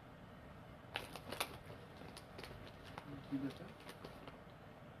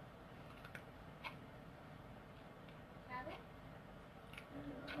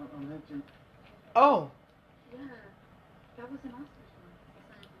 I'm empty. Oh. Yeah, that was an Oscars one.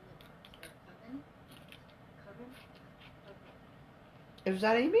 Coven? Coven? Is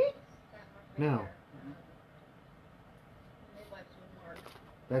that Amy? That mark right No. there. Midwives would mark.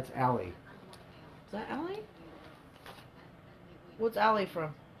 That's Allie. Is that Allie? What's Allie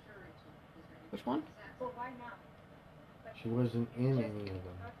from? Which one? Well, why not? She wasn't in any of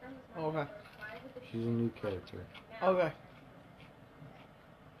them. Oh, okay. She's a new character. Okay.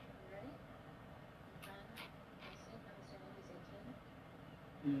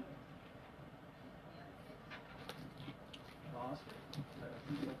 Yeah. Oscar?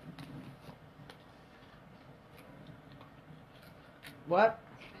 What?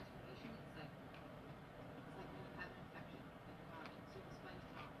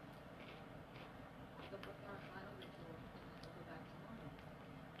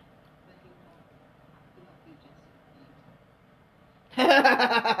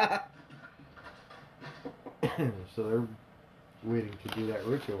 So they're waiting to do that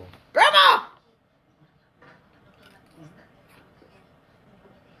ritual. Grandma!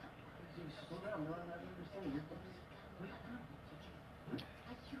 Slow down, man. I don't understand.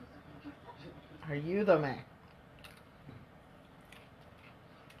 Are you the man?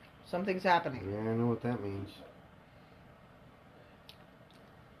 Something's happening. Yeah, I know what that means.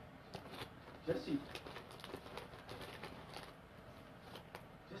 Jesse.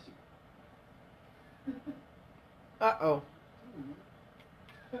 Jesse. Uh-oh.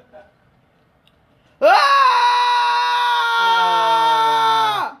 Ah!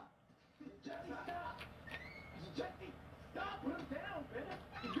 Jesse, stop! Jesse, stop! Put him down, man!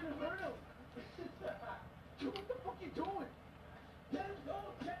 You're gonna hurt him! Dude, what the fuck you doing? Let him go!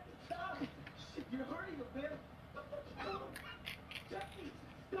 Jesse, stop! Shit, you're hurting him, man! What the fuck you doing? Jesse,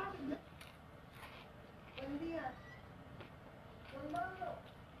 stop it, man! Buen día. Fernando.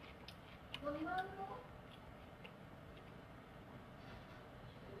 Fernando.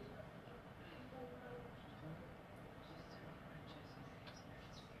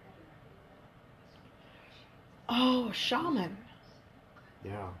 Oh, shaman.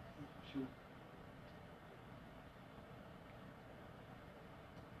 Yeah.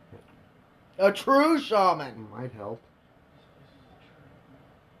 A true shaman. Might help.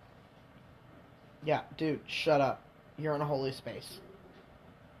 Yeah, dude, shut up. You're in a holy space.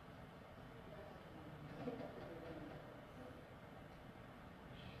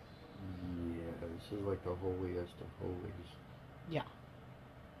 Yeah, this is like the holiest of holies. Yeah.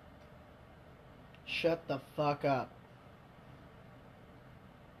 Shut the fuck up.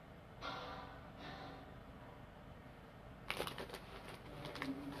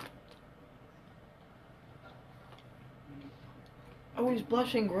 Oh, he's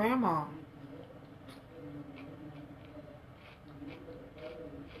blushing grandma.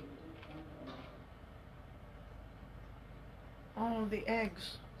 Oh, the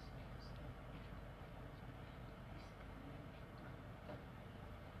eggs.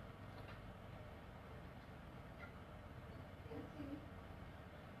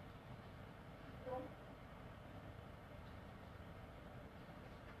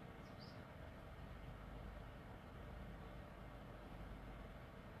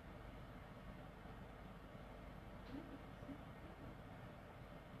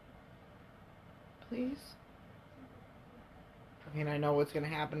 Please? I mean, I know what's going to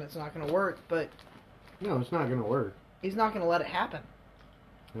happen. It's not going to work, but No, it's not gonna work. he's not going to let it happen.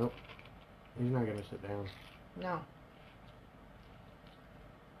 Nope. He's not gonna sit down. No.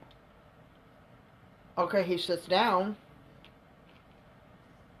 Okay, he sits down.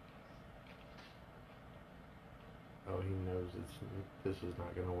 Oh, he knows this is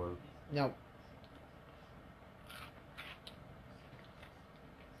not gonna work. No.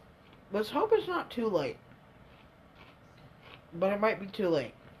 Let's hope it's not too late. But it might be too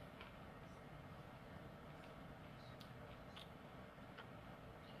late.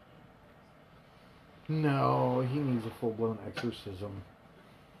 No, he needs a full-blown exorcism.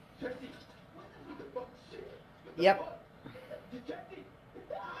 Jesse! What the fuck? Shit! Yep. Jesse!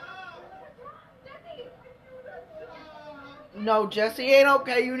 No, Jesse ain't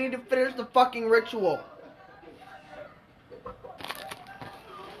okay. You need to finish the fucking ritual.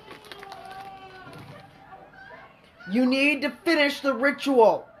 You need to finish the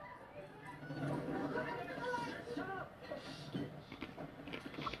ritual.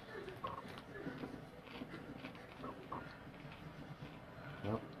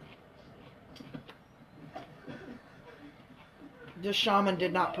 Nope. The shaman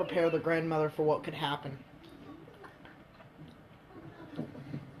did not prepare the grandmother for what could happen.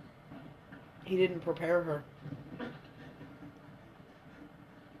 He didn't prepare her.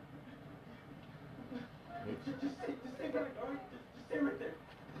 Just stay back, alright? Just stay right there.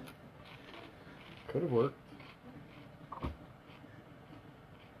 Could have worked.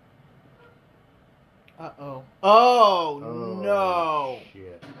 Uh-oh. Oh, no.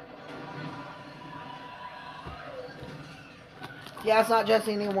 Shit. Yeah, it's not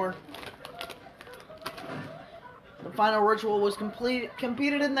Jesse anymore. The final ritual was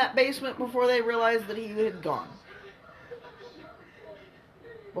completed in that basement before they realized that he had gone.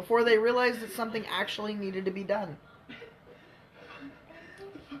 Before they realized that something actually needed to be done.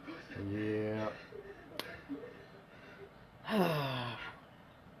 Yeah.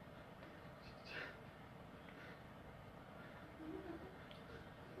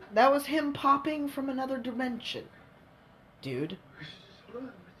 That was him popping from another dimension, dude.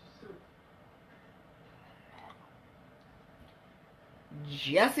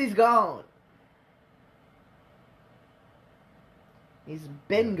 Jesse's gone. He's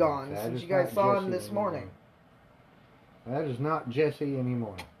been gone That since is you guys not saw him Jesse this anymore. morning. That is not Jesse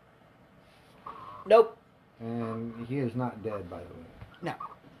anymore. Nope. And he is not dead, by the way. No.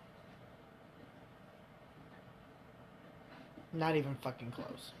 Not even fucking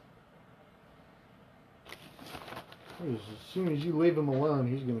close. As soon as you leave him alone,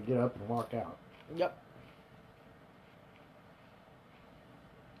 he's going to get up and walk out. Yep.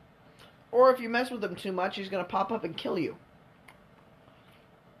 Or if you mess with him too much, he's going to pop up and kill you.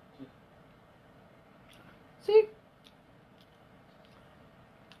 See?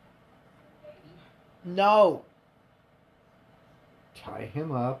 No. Tie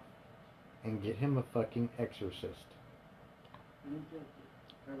him up and get him a fucking exorcist.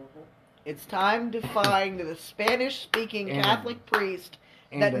 It's time to find the Spanish-speaking And- Catholic priest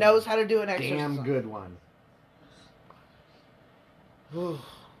And that a knows how to do an exorcism. damn good one.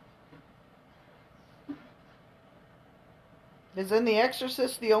 Because in The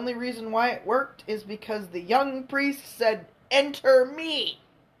Exorcist, the only reason why it worked is because the young priest said, "Enter me."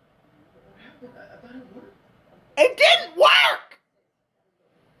 I thought it worked. It didn't work!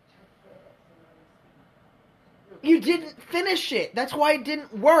 You didn't finish it. That's why it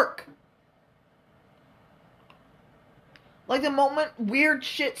didn't work. Like, the moment weird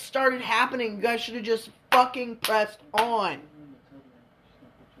shit started happening, you guys should have just fucking pressed on.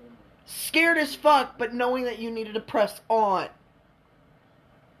 Scared as fuck, but knowing that you needed to press on.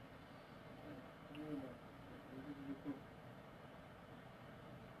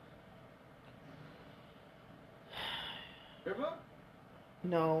 Irma?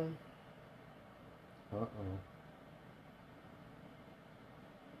 No. Uh-oh.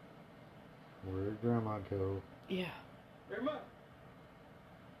 Where'd Grandma go? Yeah. Irma?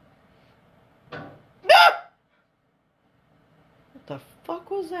 No! What the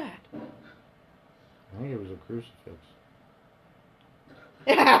fuck was that? I think it was a crucifix.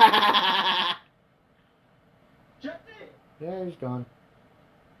 Jesse! Yeah, he's gone.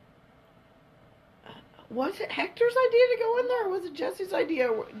 Was it Hector's idea to go in there, or was it Jesse's idea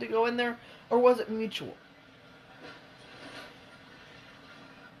to go in there, or was it mutual?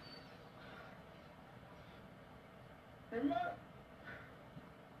 Irma?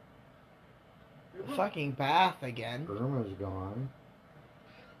 Irma? Fucking bath again. Irma's gone.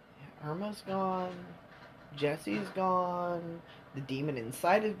 Irma's gone. Jesse's gone. The demon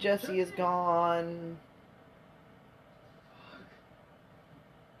inside of Jesse is gone.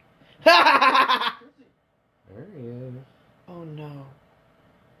 Oh There he is. no.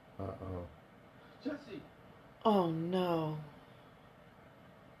 Uh-oh. Jesse! Oh no.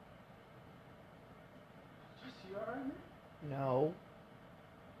 Jesse, you alright, man? No.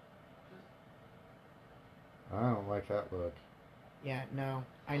 I don't like that look. Yeah, no.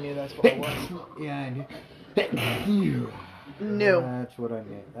 I knew that's what it was. Yeah, I knew. No. That's what I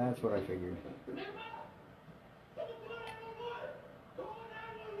knew. That's what I figured.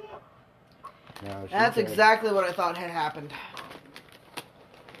 No, she's That's dead. exactly what I thought had happened.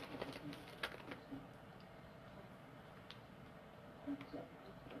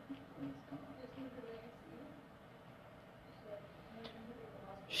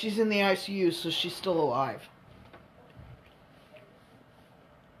 She's in the ICU, so she's still alive.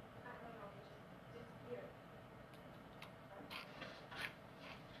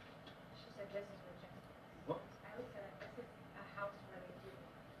 She said this is where Jesse is. What? I looked at it. This is a house where they do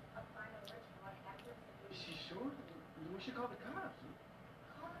a final ritual like that. Is she sure? We should call the cops.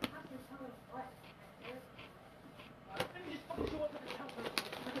 Call the cops and tell them what? I think you just fucking show up at his house and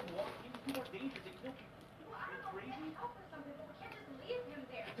let him walk. He's too more dangerous. They kill people. Well, I don't know, we Crazy? can't help or something, but we can't just leave him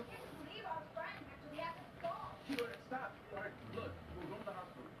there. We can't just leave our friend after we have to go. Alright, stop. Alright, look. We're going to the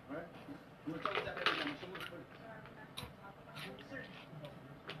hospital, alright? We're going to tell the dad everything. I'm sure we'll put it.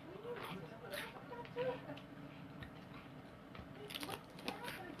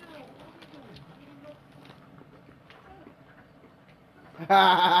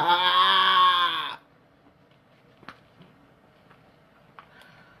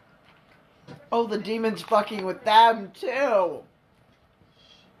 Oh, the demon's fucking with them too.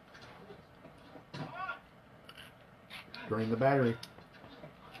 Drain the battery.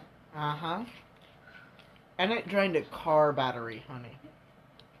 Uh-huh. And it drained a car battery, honey.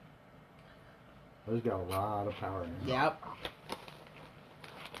 Those got a lot of power in them. Yep.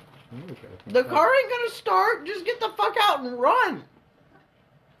 Okay. The car ain't gonna start. Just get the fuck out and run.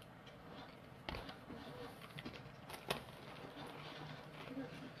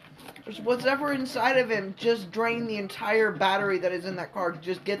 Just whatever inside of him, just drain the entire battery that is in that car.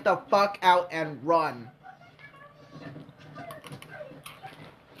 Just get the fuck out and run.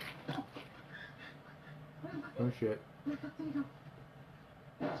 Oh shit.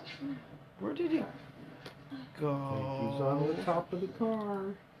 Where did he go? I think he's on the top of the car.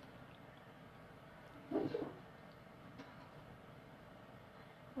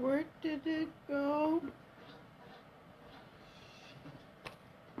 Where did it go?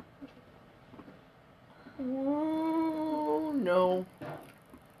 Oh, no.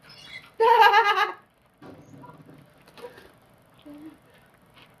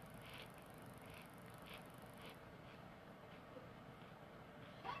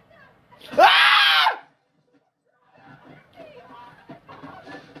 Ah!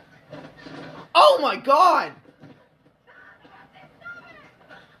 Oh my god!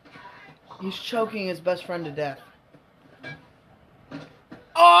 He's choking his best friend to death.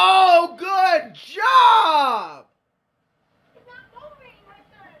 Oh, good job! He's not moving,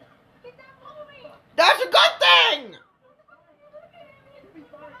 Hector! He's not moving! That's a good thing!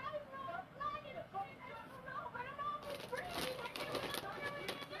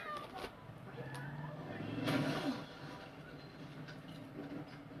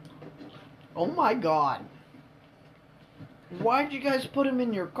 Oh my god. Why'd you guys put him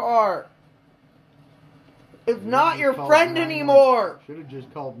in your car? It's not your friend anymore! Should have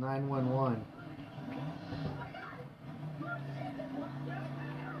just called 911.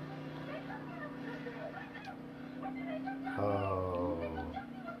 Oh.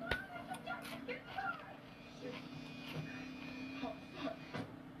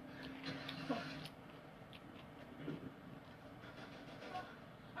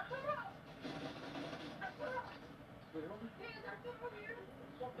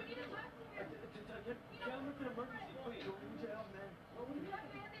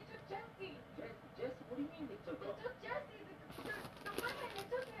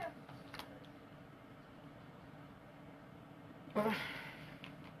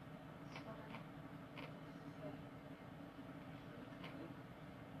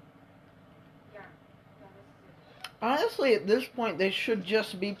 Honestly, at this point, they should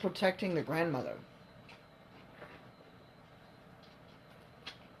just be protecting the grandmother.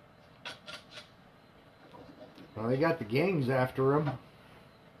 Well, they got the gangs after him.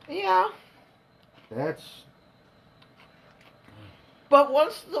 Yeah. That's... But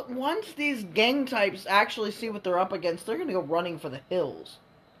once these gang types actually see what they're up against, they're gonna go running for the hills.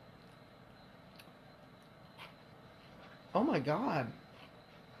 Oh my god.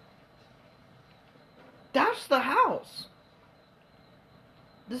 That's the house.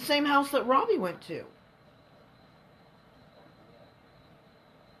 The same house that Robbie went to.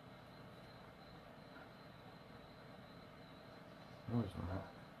 No, it's not.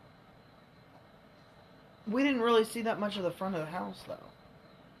 We didn't really see that much of the front of the house, though.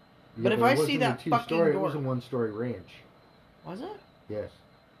 Yeah, But if I it see wasn't that a two-story, fucking it door- was a one-story ranch. Was it? Yes.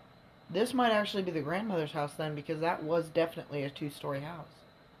 This might actually be the grandmother's house then, because that was definitely a two-story house.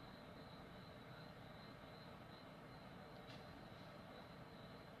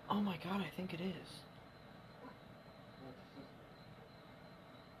 Oh my god, I think it is.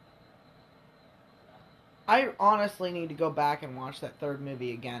 I honestly need to go back and watch that third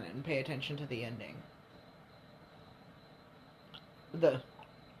movie again and pay attention to the ending.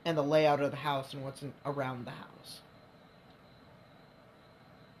 And the layout of the house and what's around the house.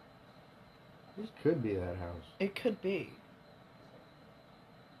 This could be that house. It could be.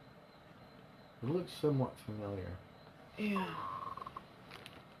 It looks somewhat familiar. Yeah.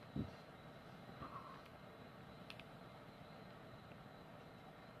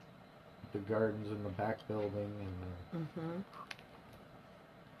 The gardens in the back building and the Mm-hmm.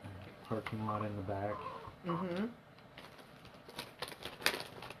 parking lot in the back. Mm-hmm.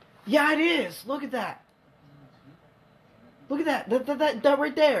 Yeah, it is. Look at that. Look at that. That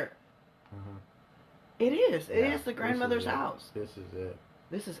right there. Uh-huh. It is. It Yeah, is the this grandmother's is it. house. This is it.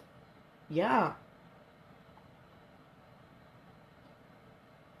 This is. Yeah.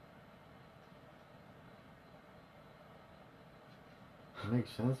 It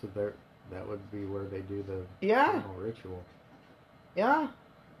makes sense that that would be where they do the Yeah. final ritual. Yeah.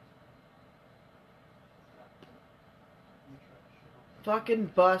 Fucking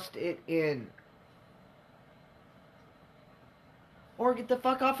bust it in. Or get the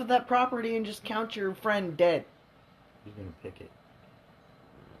fuck off of that property and just count your friend dead. He's gonna pick it.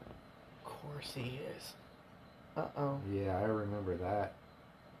 Of course he is. Uh-oh. Yeah, I remember that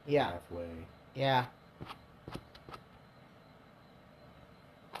Yeah. pathway. Yeah.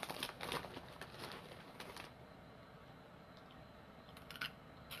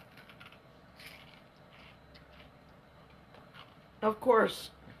 Of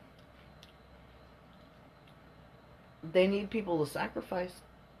course. They need people to sacrifice.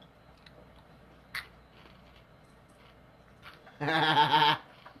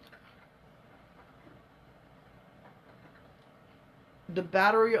 The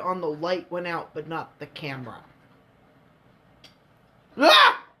battery on the light went out, but not the camera.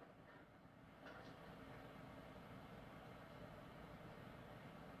 Ah!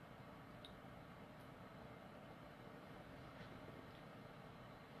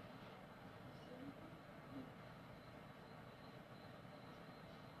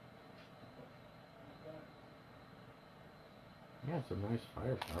 Yeah, it's a nice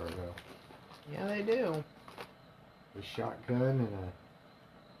firepower though. Yeah, they do. A shotgun and a.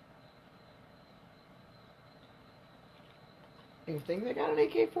 You think they got an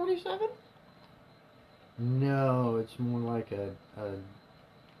AK-47? No, it's more like a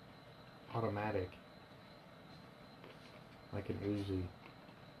automatic, like an Uzi.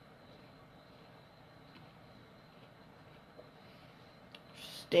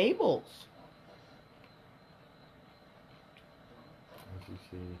 Stables. As you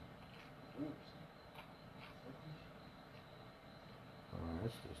see. Oh,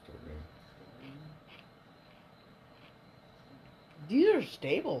 that's disturbing. These are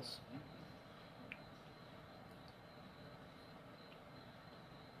stables.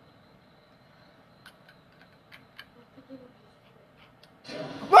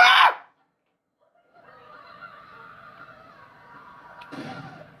 Ah!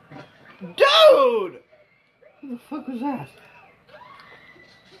 Dude! What the fuck was that?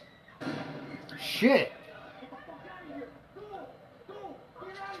 Shit!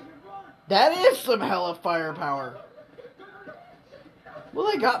 That is some hella firepower. Well,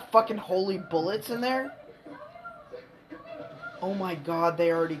 they got fucking holy bullets in there. Oh my god,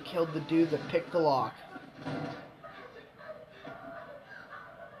 they already killed the dude that picked the lock.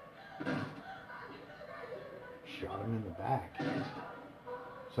 Shot him in the back.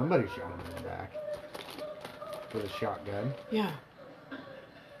 Somebody shot him in the back. With a shotgun. Yeah.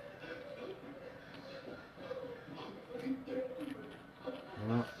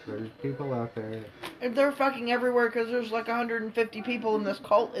 Well, there's people out there. And they're fucking everywhere because there's like 150 people in this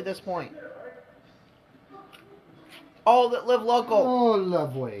cult at this point. All that live local. Oh,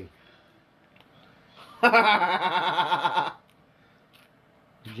 lovely.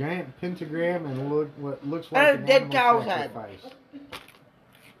 Giant pentagram and look what looks like And a an dead animal cow's head. sacrifice.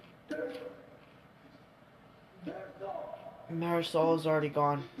 Marisol is already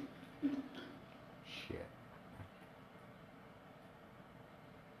gone. Shit.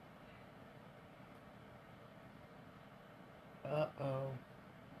 Uh-oh.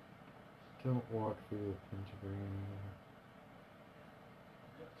 Don't walk through the pentagram.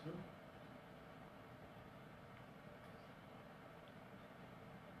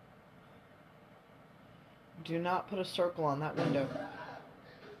 Do not put a circle on that window.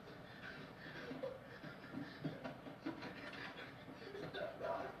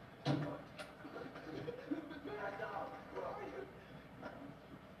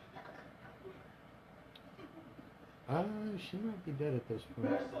 She might be dead at this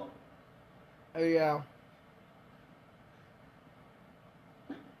point. Oh, yeah.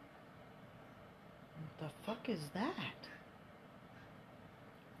 What the fuck is that?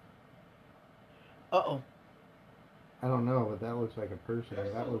 Uh-oh. I don't know, but that looks like a person,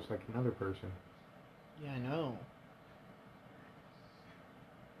 and that looks like another person. Yeah, I know.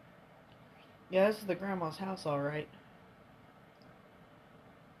 Yeah, this is the grandma's house, all right.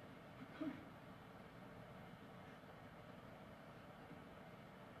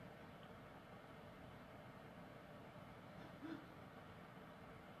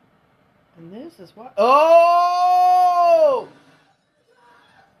 And this is what... Oh!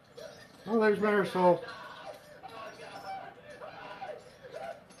 Oh, there's Marisol.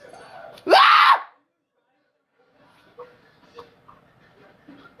 Ah!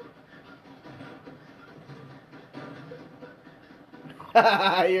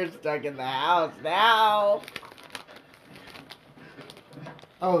 You're stuck in the house now.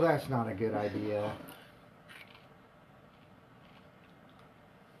 Oh, that's not a good idea.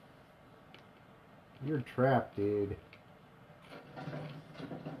 You're trapped, dude.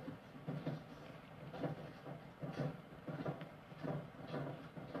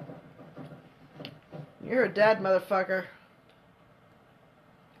 You're a dead motherfucker.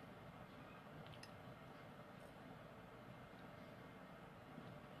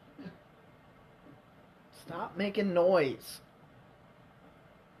 Stop making noise.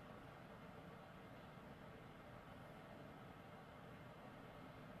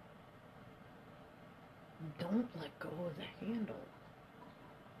 Don't let go of the handle.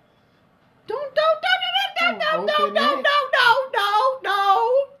 Don't, Open it.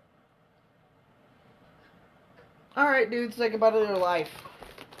 no. Alright, dudes, think about your life.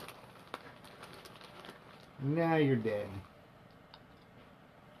 Now you're dead.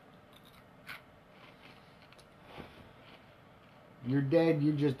 You're dead,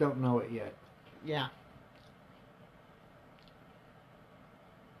 you just don't know it yet. Yeah.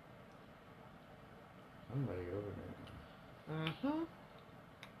 Somebody over there. Mm-hmm.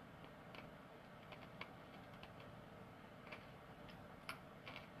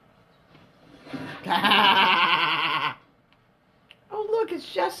 Oh, look, it's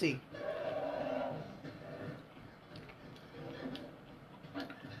Jesse.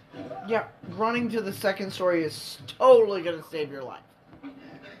 Yeah, running to the second story is totally gonna save your life.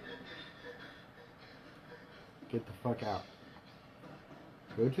 Get the fuck out.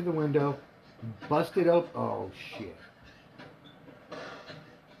 Go to the window. Bust it up. Oh, shit.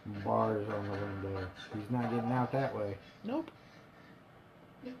 Bars on the window. He's not getting out that way. Nope.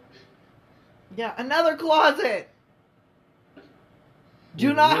 Yeah, another closet.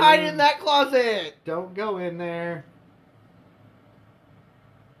 Do not hide in that closet. Don't go in there.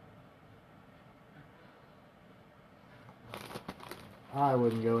 I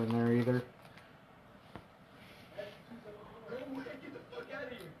wouldn't go in there either.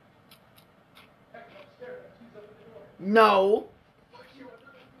 No.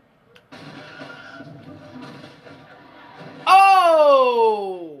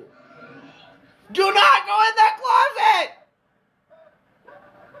 Oh! Do not go in that closet!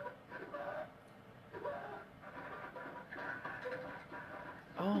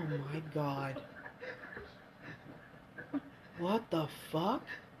 Oh my god. What the fuck?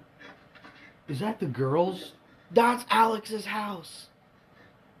 Is that the girls? That's Alex's house.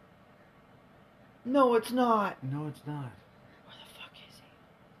 No, it's not. No, it's not. Where the fuck is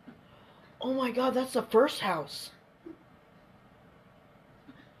he? Oh my god, that's the first house.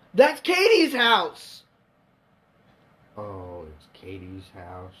 That's Katie's house. Oh, it's Katie's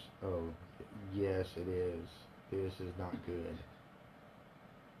house. Oh, yes, it is. This is not good.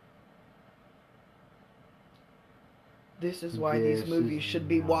 This is why This these movies is should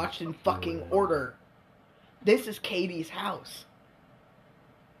be not watched in fucking good. order. This is Katie's house.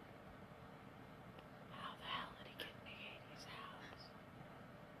 How the hell did he get into Katie's house?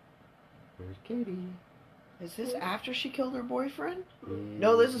 Where's Katie? Is this after she killed her boyfriend?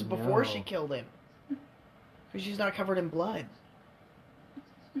 No, this is before No. she killed him. Because she's not covered in blood.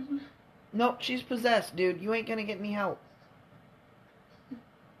 Nope, she's possessed, dude. You ain't gonna get any help.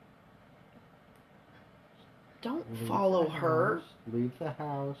 Don't Leave follow the her. house. Leave the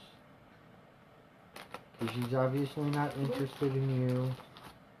house. Because she's obviously not interested in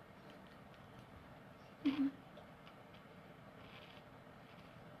you.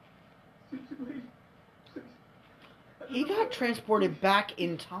 He got transported back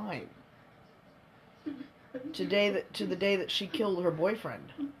in time. To the day that she killed her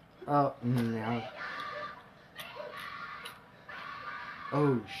boyfriend. Oh, no.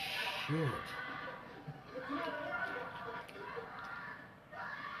 Oh, shit.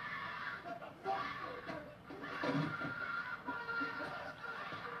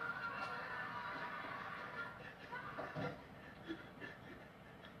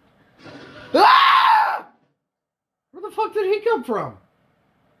 Ah! Where the fuck did he come from?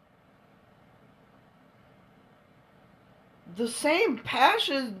 The same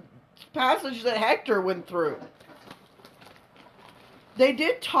passage that Hector went through. They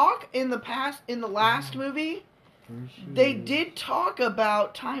did talk in the last movie. They did talk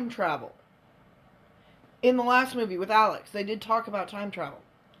about time travel. In the last movie with Alex, they did talk about time travel.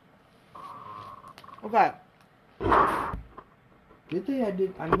 Okay. Did they? I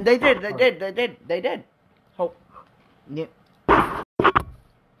missed They that did. part. They did. Hope. Yeah.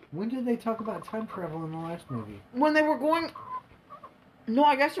 When did they talk about time travel in the last movie? When they were going... No,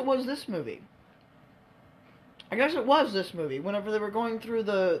 I guess it was this movie. Whenever they were going through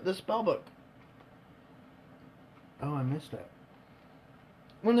the spell book. Oh, I missed that.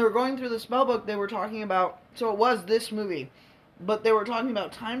 When they were going through the spell book, they were talking about... So it was this movie. But they were talking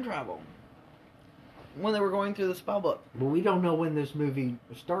about time travel. When they were going through the spell book. But we don't know when this movie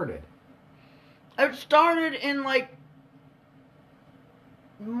started. It started in, like,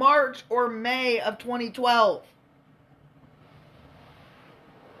 March or May of 2012.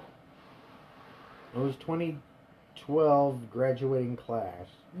 It was 2012 graduating class.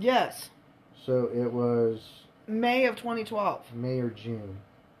 Yes. So it was May of 2012. May or June.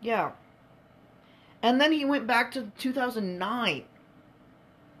 Yeah. And then he went back to 2009.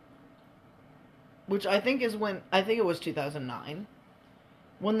 Which I think it was 2009.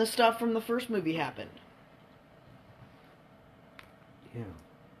 When the stuff from the first movie happened. Yeah.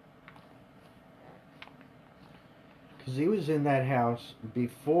 Because he was in that house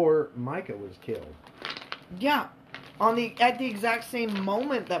before Micah was killed. Yeah. At the exact same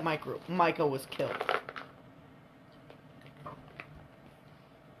moment that Micah was killed.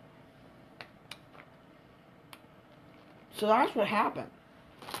 So that's what happened.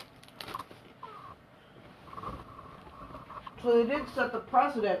 So they did set the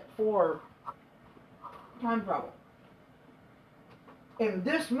precedent for time travel. In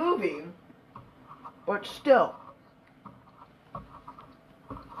this movie, but still.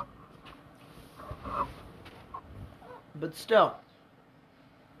 But still.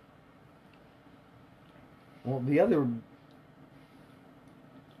 Well, the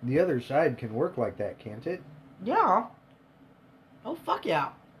other side can work like that, can't it? Yeah. Oh, fuck yeah.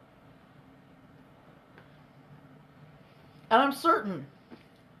 And I'm certain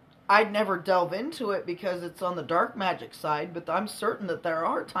I'd never delve into it because it's on the dark magic side, but I'm certain that there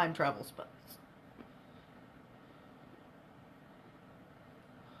are time travel spells.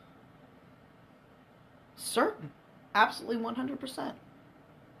 Certain. Absolutely 100%.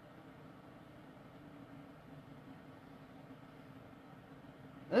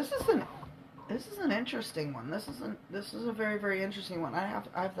 This is an interesting one. This is a very, very interesting one. I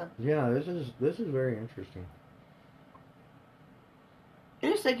have the. Yeah, this is very interesting.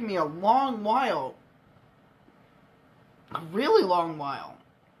 It has taken me a long while, a really long while,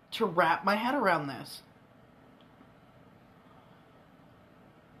 to wrap my head around this.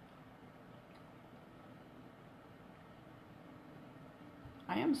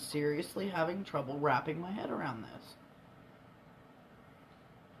 I am seriously having trouble wrapping my head around this.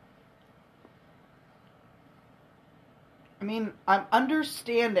 I mean, I'm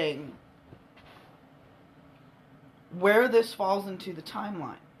understanding where this falls into the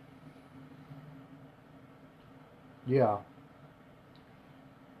timeline. Yeah.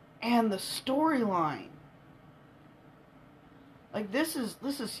 And the storyline. Like, this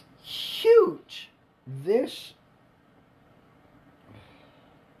is huge. This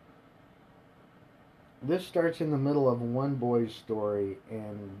starts in the middle of one boy's story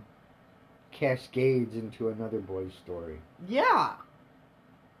and cascades into another boy's story. Yeah.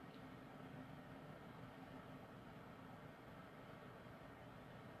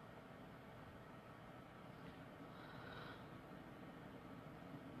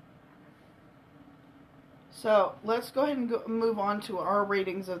 So, let's go ahead and move on to our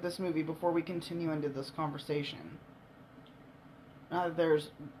ratings of this movie before we continue into this conversation.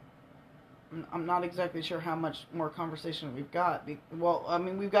 I'm not exactly sure how much more conversation we've got. Well, I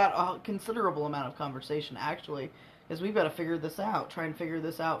mean, we've got a considerable amount of conversation, actually, because we've got to figure this out, try and figure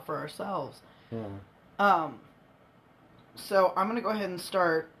this out for ourselves. Yeah. So, I'm going to go ahead and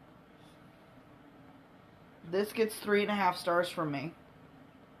start. This gets 3.5 stars from me.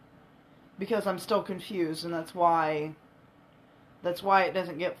 Because I'm still confused, and that's why it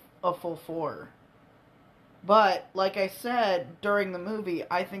doesn't get a full 4. But, like I said during the movie,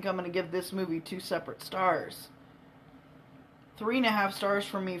 I think I'm going to give this movie 2 separate stars. 3.5 stars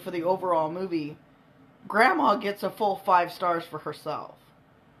from me for the overall movie. Grandma gets a full 5 stars for herself.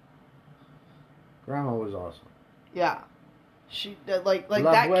 Grandma was awesome. Yeah. She, like La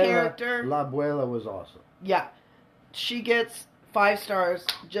that Abuela, character. La Abuela was awesome. Yeah. She gets 5 stars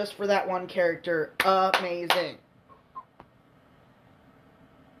just for that one character. Amazing.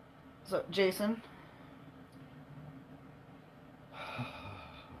 So, Jason?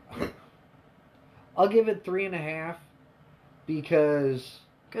 I'll give it 3.5 because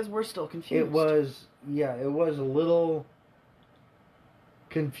we're still confused. it was a little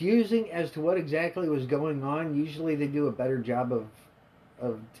confusing as to what exactly was going on. Usually they do a better job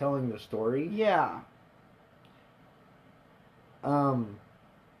of telling the story. Yeah. But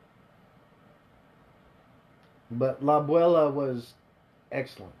La Abuela was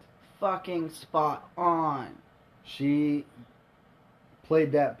excellent. Fucking spot on. She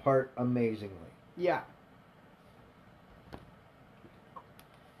played that part amazingly. Yeah.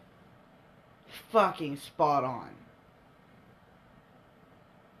 Fucking spot on.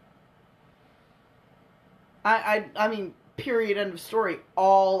 I mean, period, end of story.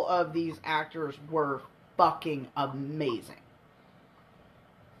 All of these actors were fucking amazing.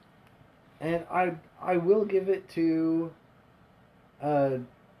 And I will give it to what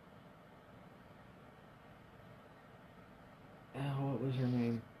was her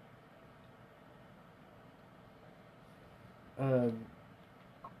name?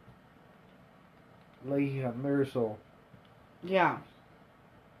 Leia Marisol. Yeah.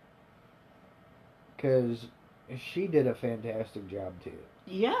 Because she did a fantastic job too.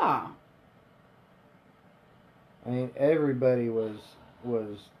 Yeah. I mean, everybody was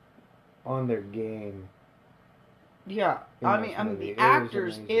on their game. Yeah. I mean, the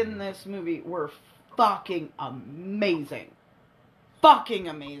actors in this movie were fucking amazing. Fucking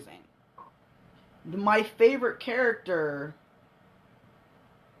amazing. My favorite character,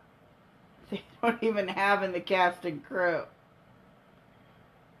 they don't even have in the cast and crew.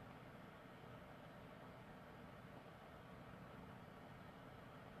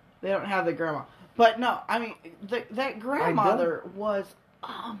 They don't have the grandma. But no, I mean, that grandmother was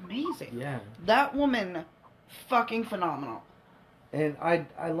amazing. Yeah. That woman, fucking phenomenal. And I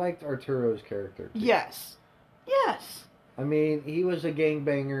liked Arturo's character. Too. Yes. Yes. I mean, he was a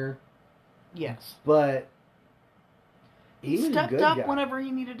gangbanger. Yes. But he was stepped a good up guy. whenever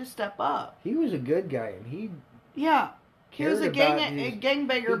he needed to step up. He was a good guy, and he he was a his,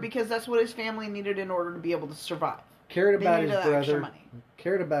 gangbanger because that's what his family needed in order to be able to survive. Cared They about needed his that extra brother. money.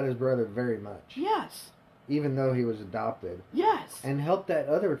 Cared about his brother very much. Yes. Even though he was adopted. Yes. And helped that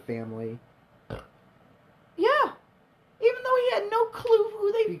other family. Yeah. Even though he had no clue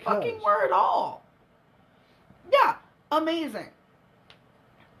who they fucking were at all. Yeah. Amazing.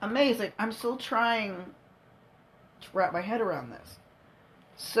 Amazing. I'm still trying to wrap my head around this.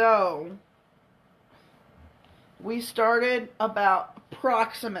 So, we started about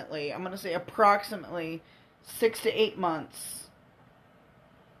approximately 6 to 8 months.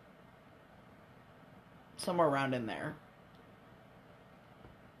 Somewhere around in there.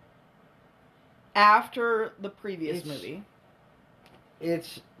 After the previous movie.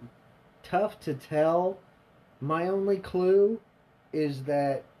 It's tough to tell. My only clue is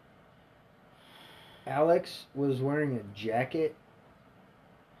that Alex was wearing a jacket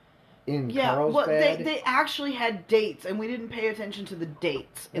in Carlsbad. Well, they actually had dates, and we didn't pay attention to the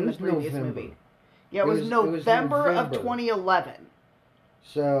dates in the previous movie. Yeah, it was November of 2011.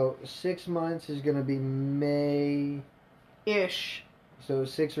 So 6 months is going to be May-ish. So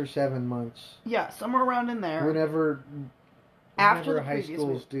 6 or 7 months. Yeah, somewhere around in there. Whenever after the high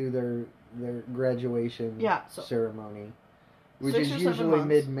schools do their graduation ceremony, which is usually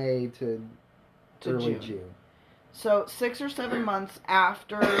mid-May to early June. So 6 or 7 months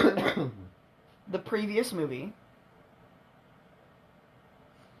after the previous movie.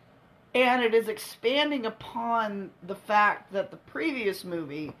 And it is expanding upon the fact that the previous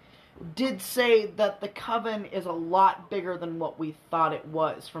movie did say that the coven is a lot bigger than what we thought it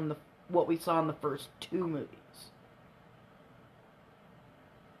was from what we saw in the first 2 movies.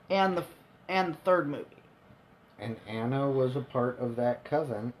 And the third movie. And Anna was a part of that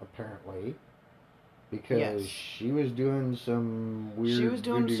coven, apparently. Because she was doing some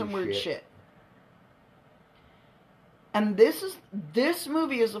weird shit. And this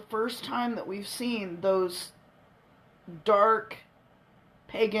movie is the first time that we've seen those dark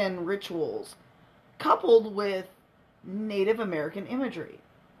pagan rituals coupled with Native American imagery.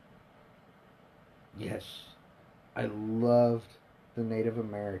 Yes. I loved the Native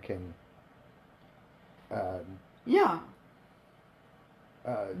American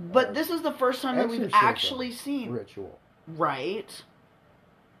but this is the first time that we've actually seen ritual. Right.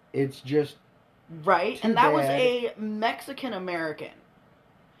 It's just right, and that was a Mexican American.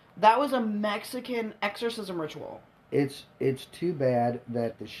 That was a Mexican exorcism ritual. It's too bad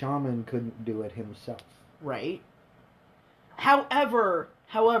that the shaman couldn't do it himself. Right. However,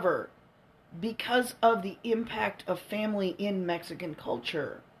 because of the impact of family in Mexican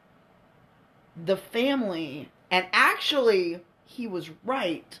culture, the family, and actually, he was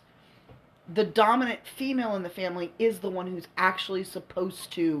right, the dominant female in the family is the one who's actually supposed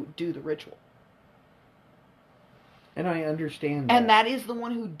to do the ritual. And I understand that. And that is the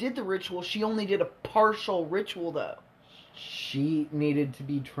one who did the ritual. She only did a partial ritual, though. She needed to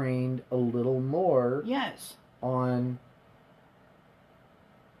be trained a little more. Yes. On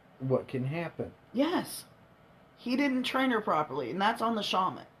what can happen. Yes. He didn't train her properly, and that's on the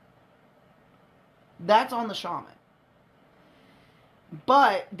shaman.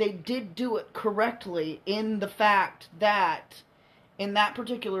 But they did do it correctly in the fact that in that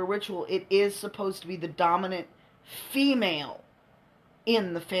particular ritual, it is supposed to be the dominant female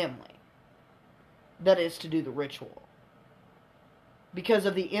in the family that is to do the ritual. Because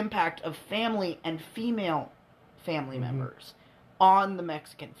of the impact of family and female family members on the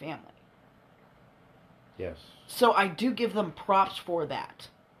Mexican family. Yes. So I do give them props for that.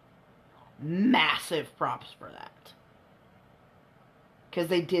 Massive props for that. Because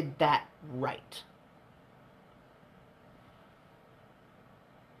they did that right.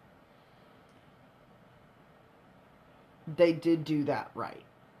 They did do that right.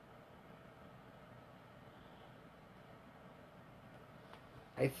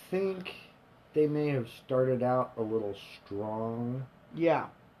 I think they may have started out a little strong. Yeah.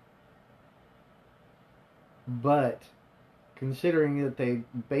 But considering that they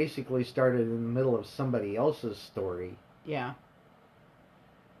basically started in the middle of somebody else's story. Yeah.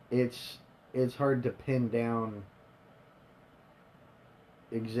 It's hard to pin down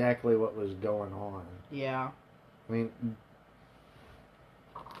exactly what was going on. Yeah. I mean,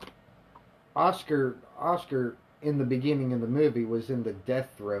 Oscar in the beginning of the movie was in the death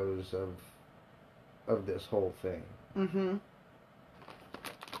throes of this whole thing. Mm-hmm.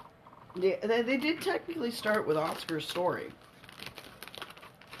 Yeah, they did technically start with Oscar's story.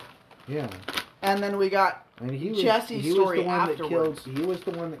 Yeah. And then we got Jesse's story afterwards. He was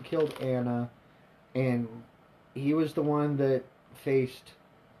the one that killed Anna, and he was the one that faced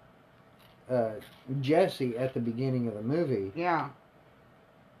Jesse at the beginning of the movie. Yeah.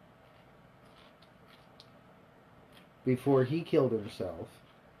 Before he killed himself.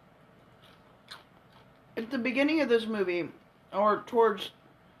 At the beginning of this movie, or towards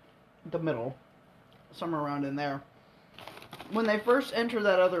the middle, somewhere around in there, when they first enter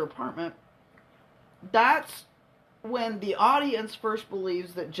that other apartment, that's when the audience first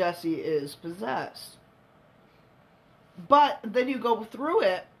believes that Jesse is possessed. But then you go through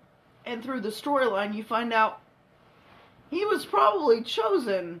it, and through the storyline, you find out he was probably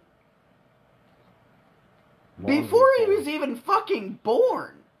chosen before he was even fucking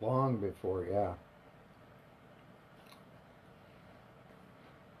born. Long before, yeah.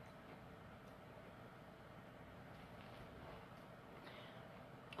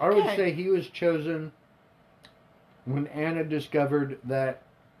 I would say he was chosen when Anna discovered that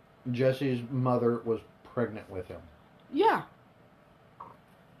Jesse's mother was pregnant with him. Yeah.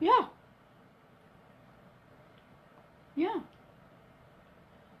 Yeah. Yeah.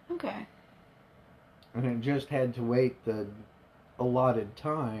 Okay. And it just had to wait the allotted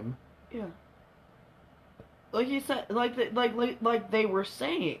time. Yeah. Like you said, like they were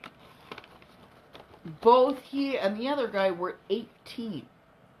saying, both he and the other guy were 18.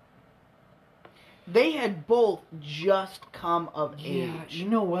 They had both just come of age. Yeah, you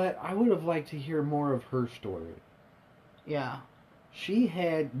know what? I would have liked to hear more of her story. Yeah. She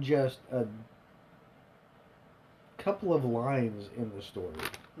had just a couple of lines in the story.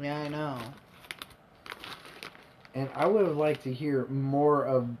 Yeah, I know. And I would have liked to hear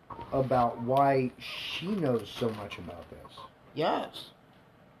more about why she knows so much about this. Yes.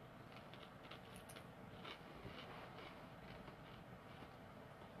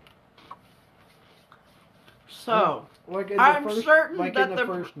 So, I'm certain like that in the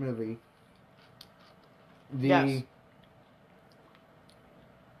first movie, yes.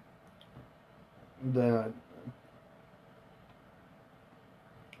 the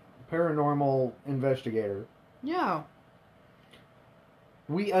paranormal investigator. Yeah.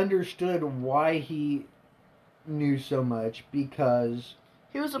 We understood why he knew so much because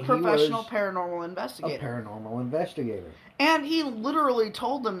he was a professional paranormal investigator. A paranormal investigator. And he literally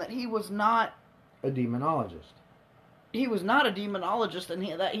told them that he was not a demonologist. He was not a demonologist,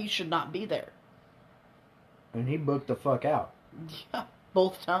 and that he should not be there. And he booked the fuck out. Yeah,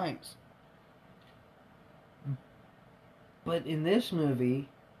 both times. But in this movie,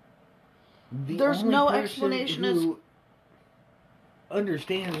 there's no explanation who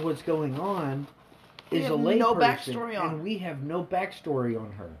understands what's going on is a layperson, no backstory on, and we have no backstory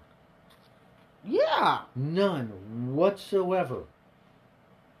on her. Yeah, none whatsoever,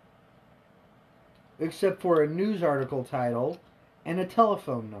 except for a news article title and a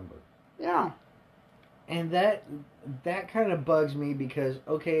telephone number. Yeah, and that kind of bugs me because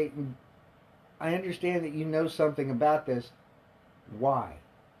okay, I understand that you know something about this. Why?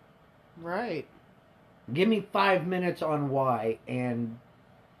 Right. Give me 5 minutes on why, and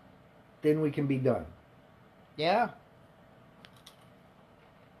then we can be done. Yeah.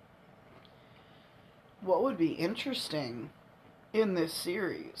 What would be interesting in this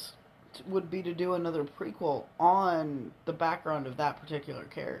series would be to do another prequel on the background of that particular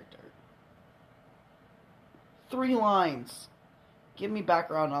character. 3 lines. Give me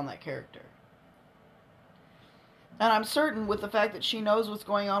background on that character. And I'm certain with the fact that she knows what's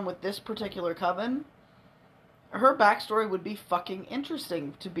going on with this particular coven, her backstory would be fucking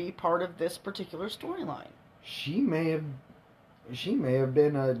interesting to be part of this particular storyline. She may have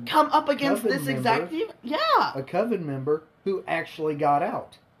been a come up against this exact yeah, a coven member who actually got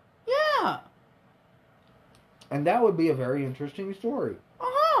out. Yeah. And that would be a very interesting story.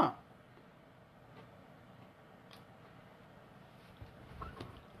 Uh-huh.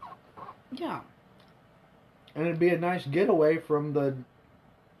 Yeah. And it'd be a nice getaway from the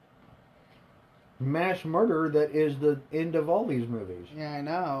mass murder that is the end of all these movies. Yeah, I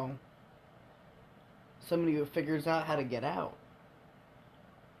know. Somebody who figures out how to get out.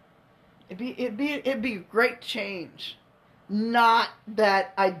 It'd be a great change. Not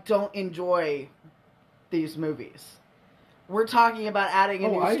that I don't enjoy these movies. We're talking about adding a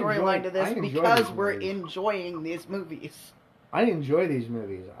new storyline to this because we're enjoying these movies. I enjoy these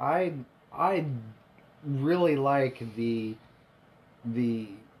movies. I really like the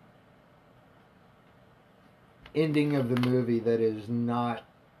ending of the movie that is not.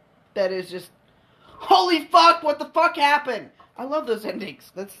 That is just, holy fuck, what the fuck happened? I love those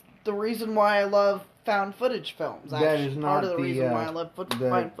endings. That's the reason why I love found footage films. That is not part of the reason why I love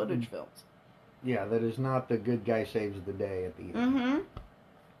found footage films. Yeah, that is not the good guy saves the day at the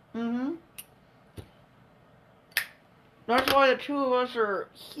end. That's why the two of us are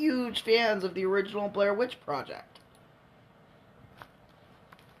huge fans of the original Blair Witch Project.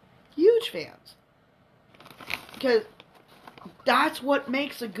 Huge fans. Because that's what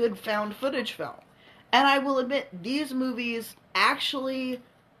makes a good found footage film. And I will admit, these movies actually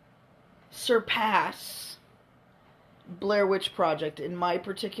surpass Blair Witch Project in my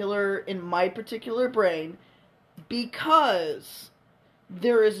particular brain, because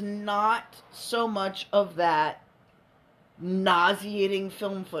there is not so much of that nauseating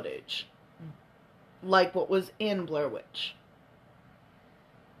film footage like what was in Blair Witch.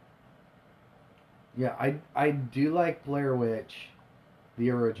 Yeah, I do like Blair Witch, the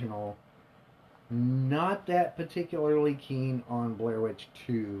original. Not that particularly keen on Blair Witch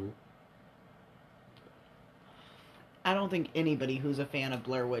 2. I don't think anybody who's a fan of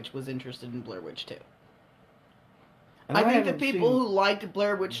Blair Witch was interested in Blair Witch 2. And I think the people who liked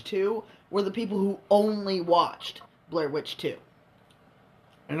Blair Witch 2 were the people who only watched Blair Witch 2.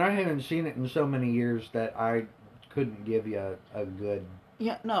 And I haven't seen it in so many years that I couldn't give you a good...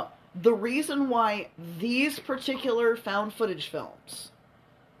 Yeah, no. The reason why these particular found footage films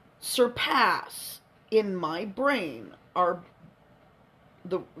surpass, in my brain, are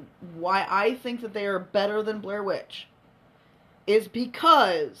why I think that they are better than Blair Witch is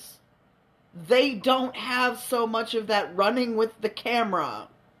because they don't have so much of that running with the camera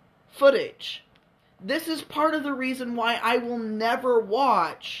footage. This is part of the reason why I will never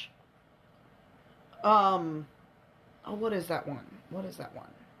watch what is that one?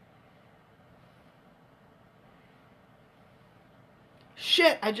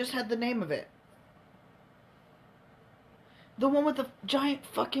 Shit, I just had the name of it. The one with the giant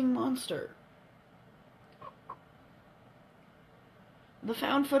fucking monster. The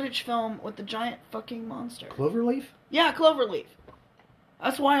found footage film with the giant fucking monster. Cloverleaf? Yeah, Cloverleaf.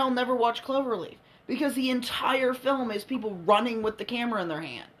 That's why I'll never watch Cloverleaf. Because the entire film is people running with the camera in their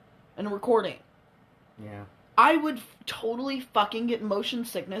hand and recording. Yeah. I would totally fucking get motion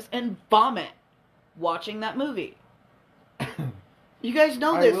sickness and vomit watching that movie. You guys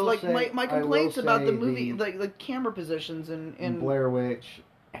know this. Like, my complaints about the movie, like the camera positions and Blair Witch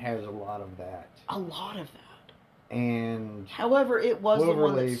has a lot of that. A lot of that. And however, it was the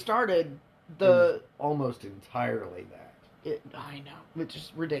one that started the... almost entirely that. I know. It's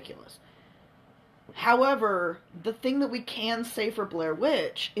just ridiculous. However, the thing that we can say for Blair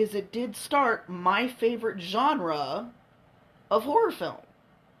Witch is it did start my favorite genre of horror film.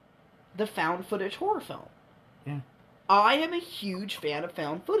 The found footage horror film. Yeah. I am a huge fan of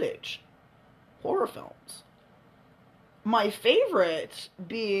found footage horror films. My favorite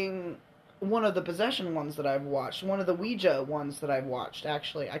being one of the possession ones that I've watched. One of the Ouija ones that I've watched,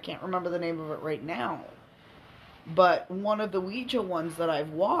 actually. I can't remember the name of it right now. But one of the Ouija ones that I've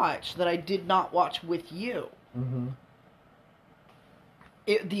watched that I did not watch with you. Mm-hmm.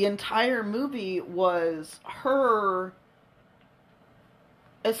 The entire movie was her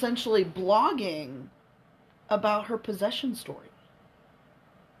essentially blogging about her possession story.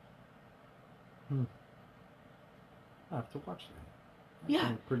 I'll have to watch that. That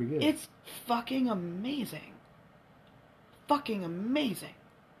sounds pretty good. It's fucking amazing. Fucking amazing.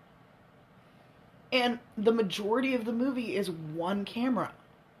 And the majority of the movie is one camera.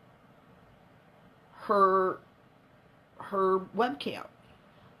 Her webcam.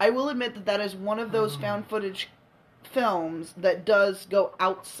 I will admit that is one of those found footage films that does go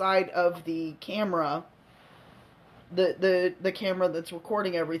outside of the camera. The camera that's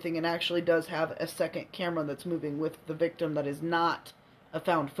recording everything, and actually does have a second camera that's moving with the victim that is not a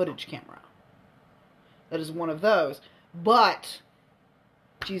found footage camera. That is one of those. But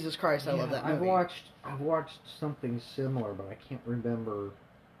Jesus Christ, I love that movie. I've watched something similar, but I can't remember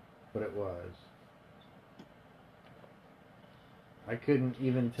what it was. I couldn't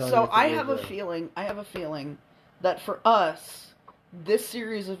even tell you. So I have a feeling that for us, this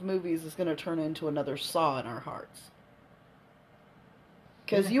series of movies is going to turn into another Saw in our hearts.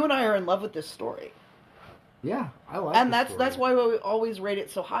 Because you and I are in love with this story. Yeah, I like and the story. that's why we always rate it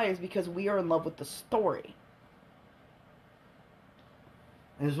so high, is because we are in love with the story.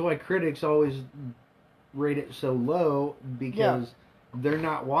 And that's why critics always rate it so low, because they're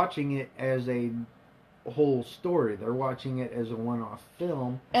not watching it as a whole story. They're watching it as a one-off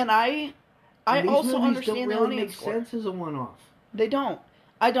film. And I And these also movies understand don't the really audience make score. sense as a one-off. They don't.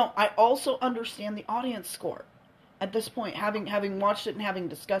 I don't. I also understand the audience score. At this point, having watched it and having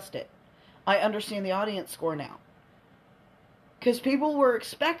discussed it, I understand the audience score now. Because people were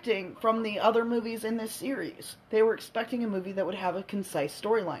expecting from the other movies in this series, they were expecting a movie that would have a concise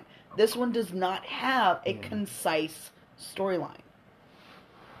storyline. This one does not have a concise storyline.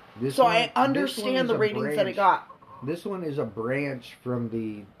 So I understand the ratings that it got. This one is a branch from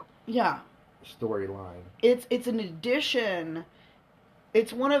the storyline. It's an addition.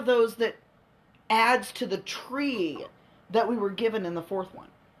 It's one of those that adds to the tree that we were given in the fourth one.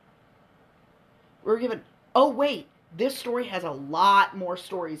 We were given, oh wait, this story has a lot more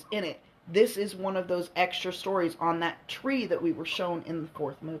stories in it. This is one of those extra stories on that tree that we were shown in the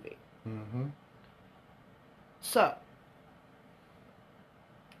fourth movie. Mm-hmm. So,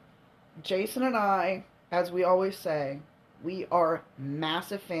 Jason and I, as we always say, we are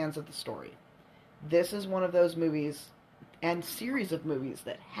massive fans of the story. This is one of those movies and series of movies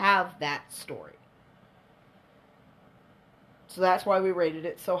that have that story. So that's why we rated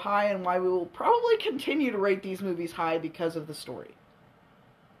it so high and why we will probably continue to rate these movies high because of the story.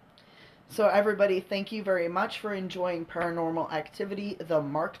 So everybody, thank you very much for enjoying Paranormal Activity, The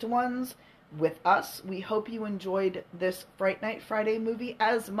Marked Ones, with us. We hope you enjoyed this Fright Night Friday movie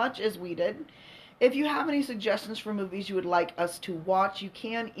as much as we did. If you have any suggestions for movies you would like us to watch, you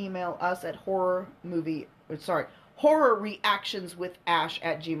can email us at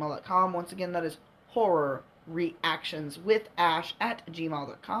horrorreactionswithash@gmail.com. Once again, that is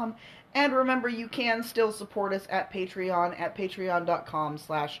horrorreactionswithash@gmail.com. And remember, you can still support us at Patreon at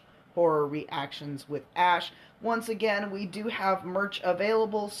patreon.com/horrorreactionswithash. Once again, we do have merch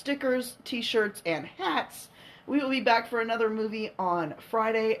available, stickers, t-shirts, and hats. We will be back for another movie on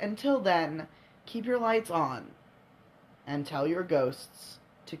Friday. Until then, keep your lights on and tell your ghosts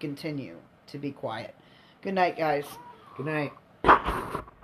to continue to be quiet. Good night, guys. Good night.